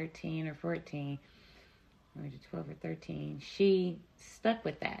 13 or 14, or 12 or 13, she stuck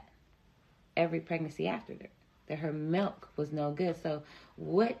with that every pregnancy after that her milk was no good. So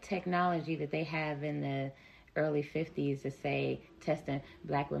what technology did they have in the early 50s to say, testing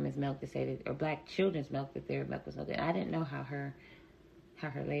black women's milk to say that, or black children's milk, that their milk was no good? I didn't know how her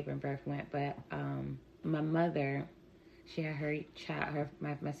labor and birth went, but my mother, she had her child,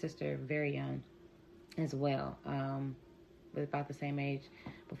 my sister, very young as well, was about the same age,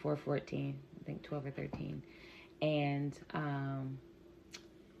 before 14, I think 12 or 13, and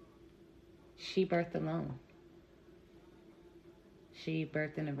she birthed alone. She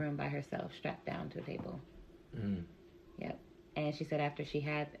birthed in a room by herself, strapped down to a table. Yep. And she said after she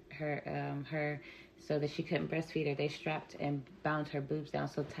had her so that she couldn't breastfeed her, they strapped and bound her boobs down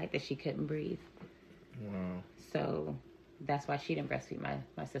so tight that she couldn't breathe. Wow. So that's why she didn't breastfeed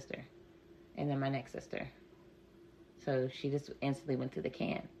my sister, and then my next sister. So she just instantly went to the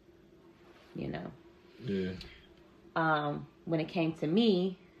can, Yeah. When it came to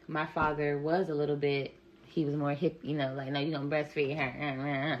me, my father was a little bit, he was more hip, like, no, you don't breastfeed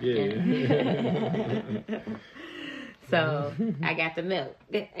her. Yeah. So I got the milk.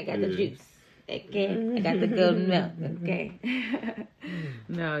 I got the juice. Okay. I got the golden milk. Okay.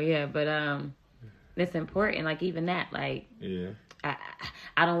 No, yeah, but it's important. Like, even that, like, yeah.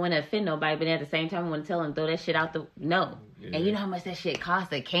 I don't want to offend nobody, but at the same time, I want to tell them, throw that shit out the, no. Yeah. And you know how much that shit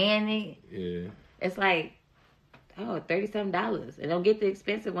costs, a can? Yeah. It's like, $30-something. And don't get the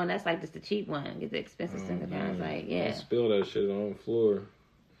expensive one. That's like just the cheap one. Get the expensive single can. It's like, yeah. Spill that shit on the floor.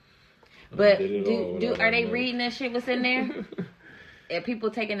 But are they reading that shit what's in there? Are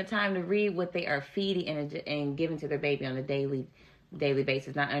people taking the time to read what they are feeding and giving to their baby on a daily daily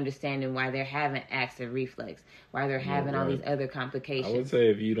basis, not understanding why they're having acid reflux, why they're having all these other complications. I would say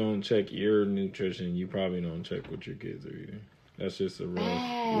if you don't check your nutrition, you probably don't check what your kids are eating. That's just a rough.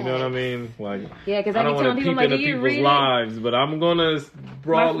 You know what I mean? Like, yeah, because I don't want to peep into people's lives, but I'm gonna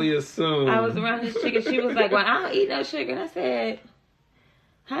broadly assume. I was around this chick and she was like, "Well, I don't eat no sugar," and I said,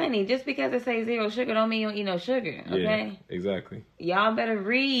 "Honey, just because it says 0 sugar don't mean you don't eat no sugar, okay?" Yeah, exactly. Y'all better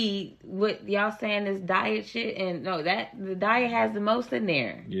read what y'all saying this diet shit, and no, that the diet has the most in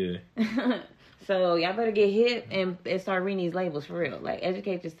there. Yeah. So y'all better get hip and start reading these labels for real. Like,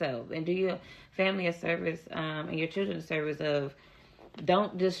 educate yourself and do your family a service and your children a service of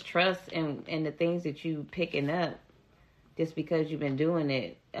don't just trust in the things that you picking up just because you've been doing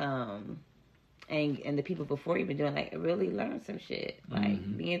it. And the people before you been doing, like, really learn some shit.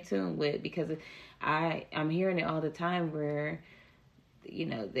 Like, be in tune with, because I'm hearing it all the time where, you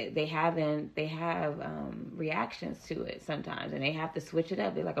know, they have reactions to it sometimes, and they have to switch it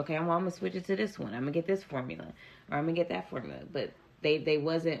up. They're like, okay, I'm gonna switch it to this one. I'm gonna get this formula, or I'm gonna get that formula. But they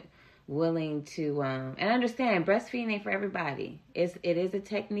wasn't willing to and understand breastfeeding ain't for everybody. It is a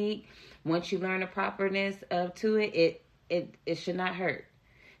technique. Once you learn the properness to it, it should not hurt.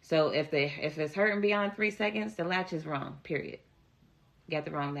 So if it's hurting beyond 3 seconds, the latch is wrong. Period. You got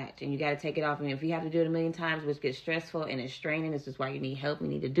the wrong latch, and you got to take it off. I mean, if you have to do it a million times, which gets stressful and it's straining, this is why you need help. You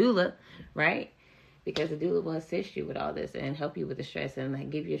need a doula, right? Because the doula will assist you with all this and help you with the stress and like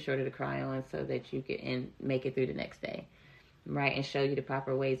give you a shoulder to cry on so that you can make it through the next day, right? And show you the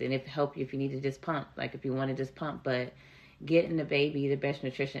proper ways, and help you if you need to just pump, like if you want to just pump. But getting the baby the best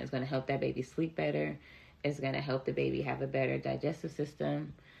nutrition is going to help that baby sleep better. It's going to help the baby have a better digestive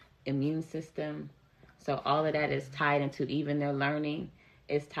system, immune system. So all of that is tied into, even their learning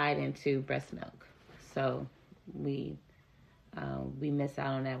is tied into breast milk. So we miss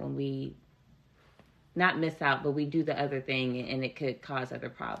out on that when we, not miss out, but we do the other thing, and it could cause other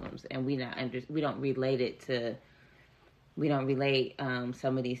problems. And we don't relate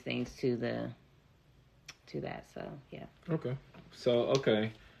some of these things to that. So yeah. Okay. So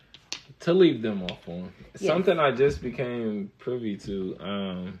to leave them off on something I just became privy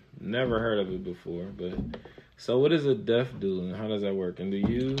to. Never heard of it before, but so what is a deaf doula and how does that work? And do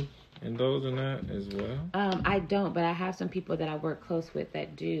you indulge in that as well? I don't, but I have some people that I work close with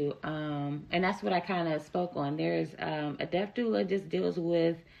that do. And that's what I kind of spoke on. There's a deaf doula just deals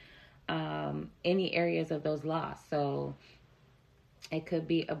with any areas of those loss. So it could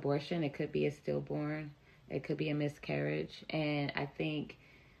be abortion, it could be a stillborn, it could be a miscarriage, and I think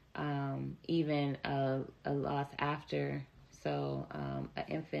even a loss after, so an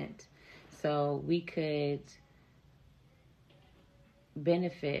infant. So we could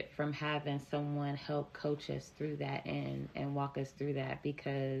benefit from having someone help coach us through that and walk us through that,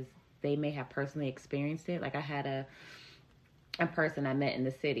 because they may have personally experienced it. Like I had a person I met in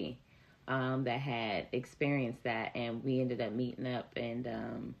the city that had experienced that, and we ended up meeting up, and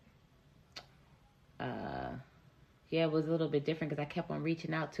it was a little bit different because I kept on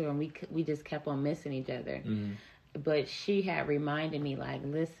reaching out to her, and we just kept on missing each other. Mm-hmm. But she had reminded me, like,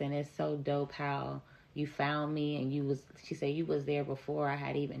 listen, it's so dope how you found me, and she said you was there before I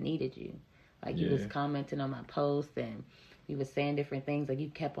had even needed you. Like, you was commenting on my post, and you was saying different things. Like, you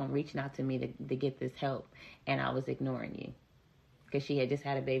kept on reaching out to me to get this help, and I was ignoring you. Because she had just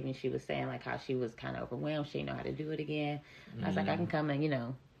had a baby, and she was saying, like, how she was kind of overwhelmed. She didn't know how to do it again. I was like, I can come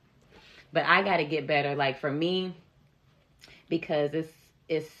and, But I got to get better. Like, for me, because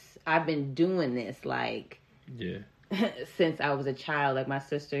I've been doing this, like, since I was a child. Like, my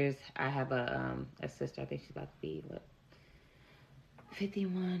sisters, I have a sister, I think she's about to be,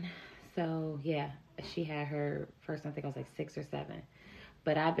 51. So, yeah, she had her first, I think I was like 6 or 7.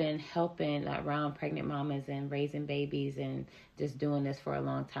 But I've been helping around pregnant mamas and raising babies and just doing this for a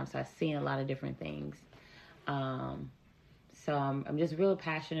long time. So I've seen a lot of different things. So I'm just real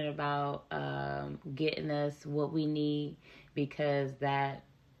passionate about getting us what we need, because that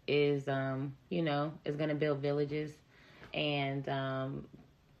is, is going to build villages and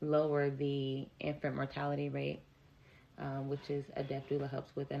lower the infant mortality rate, which is a deaf doula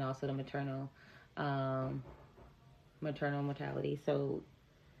helps with, and also the maternal mortality. So,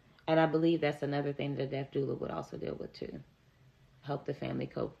 and I believe that's another thing that a deaf doula would also deal with too. Help the family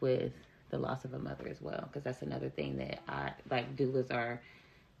cope with the loss of a mother as well, because that's another thing that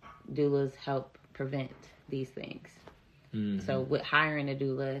doulas help prevent these things. Mm-hmm. So with hiring a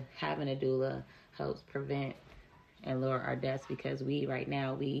doula, having a doula helps prevent and lower our deaths, because right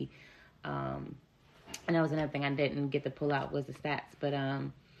now, and that was another thing I didn't get to pull out was the stats, but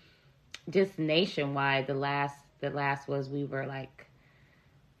just nationwide, the last was we were like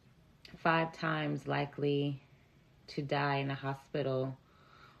 5 times likely to die in a hospital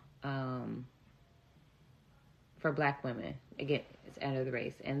for Black women. Again, it's end of the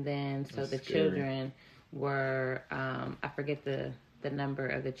race. And then so the children were, I forget the number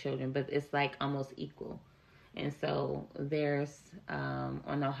of the children, but it's like almost equal. And so there's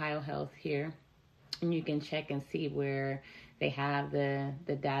on Ohio Health here, and you can check and see where they have the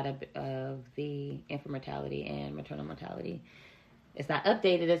data of the infant mortality and maternal mortality. It's not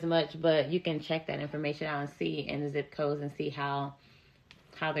updated as much, but you can check that information out and see in the zip codes and see how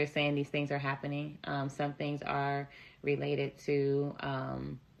they're saying these things are happening. Some things are related to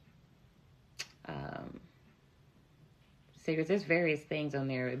cigarettes. There's various things on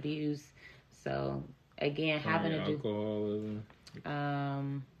there, abuse. So again, having to alcoholism.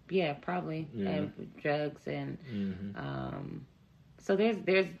 Yeah, probably, and drugs and so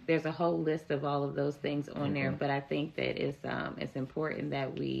there's a whole list of all of those things on there. But I think that it's important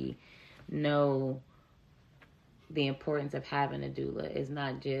that we know the importance of having a doula. It's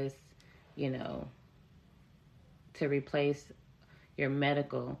not just, to replace your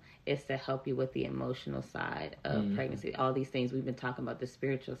medical. It's to help you with the emotional side of pregnancy. All these things we've been talking about, the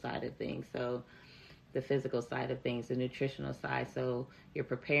spiritual side of things. So the physical side of things, the nutritional side. So you're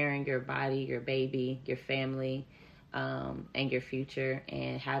preparing your body, your baby, your family, and your future.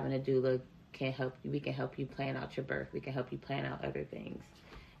 And having a doula can help you. We can help you plan out your birth. We can help you plan out other things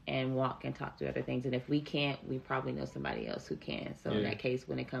and walk and talk to other things. And if we can't, we probably know somebody else who can. So in that case,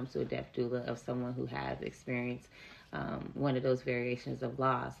 when it comes to a death doula of someone who has experienced one of those variations of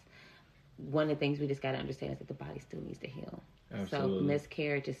loss, one of the things we just got to understand is that the body still needs to heal. Absolutely. So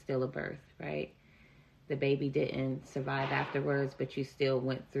miscarriage is still a birth, right? The baby didn't survive afterwards, but you still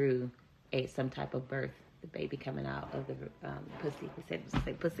went through some type of birth. The baby coming out of the pussy. We said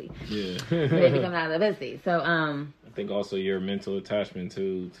say pussy. Yeah. The baby coming out of the pussy. So I think also your mental attachment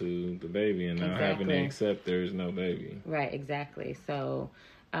to the baby and not having to accept there's no baby. Right, exactly. So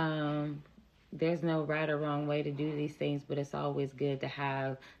there's no right or wrong way to do these things, but it's always good to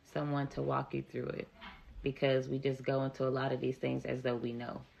have someone to walk you through it, because we just go into a lot of these things as though we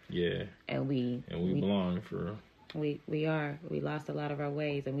know. Yeah. And we belong for real. We lost a lot of our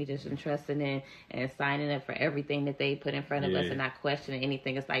ways, and we just been trusting in and signing up for everything that they put in front of us and not questioning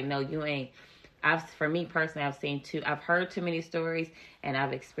anything. It's like, no, you ain't. For me personally, I've heard too many stories, and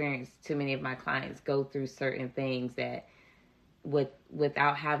I've experienced too many of my clients go through certain things that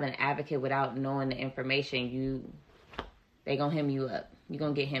without having an advocate, without knowing the information, they gonna hem you up. You're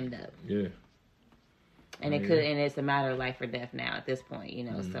gonna get hemmed up. Yeah. And and it's a matter of life or death now at this point,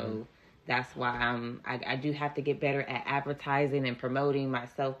 so that's why I do have to get better at advertising and promoting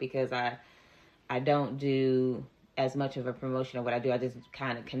myself, because I don't do as much of a promotion of what I do. I just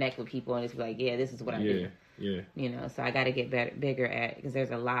kind of connect with people and just be like, yeah, this is what I do. Yeah. So I got to get bigger at, because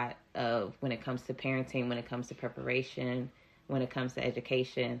there's a lot of, when it comes to parenting, when it comes to preparation, when it comes to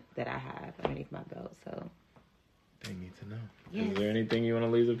education, that I have underneath my belt. So they need to know. Yes. Is there anything you want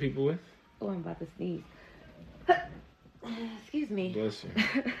to leave the people with? Oh, I'm about to sneeze. Excuse me. Bless you.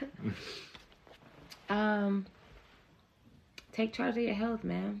 Take charge of your health,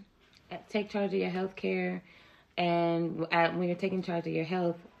 man. Take charge of your health care. And when you're taking charge of your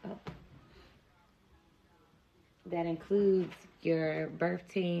health, that includes your birth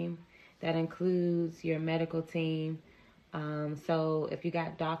team. That includes your medical team. So if you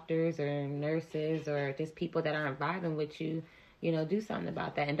got doctors or nurses or just people that aren't vibing with you, do something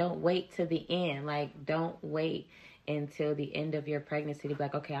about that. And don't wait to the end. Like, don't wait until the end of your pregnancy to be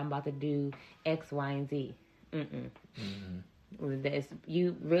like, okay, I'm about to do X, Y, and Z.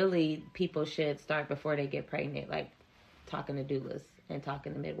 People should start before they get pregnant, like talking to doulas and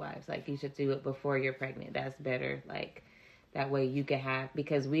talking to midwives. Like, you should do it before you're pregnant. That's better. Like, that way you can have,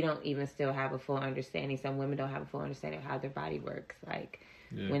 because we don't even still have a full understanding. Some women don't have a full understanding of how their body works. Like,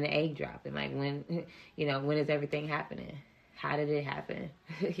 when the egg dropped, and like when is everything happening? How did it happen?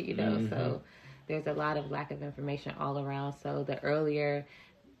 So there's a lot of lack of information all around. So the earlier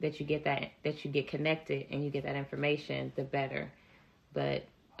that you get connected and you get that information, the better. But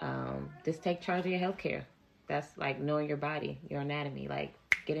just take charge of your health care. That's like knowing your body, your anatomy. Like,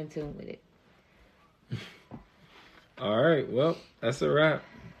 get in tune with it. All right. Well, that's a wrap.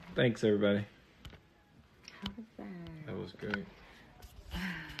 Thanks, everybody. How was that? That was great.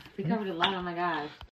 We covered a lot. Oh my gosh.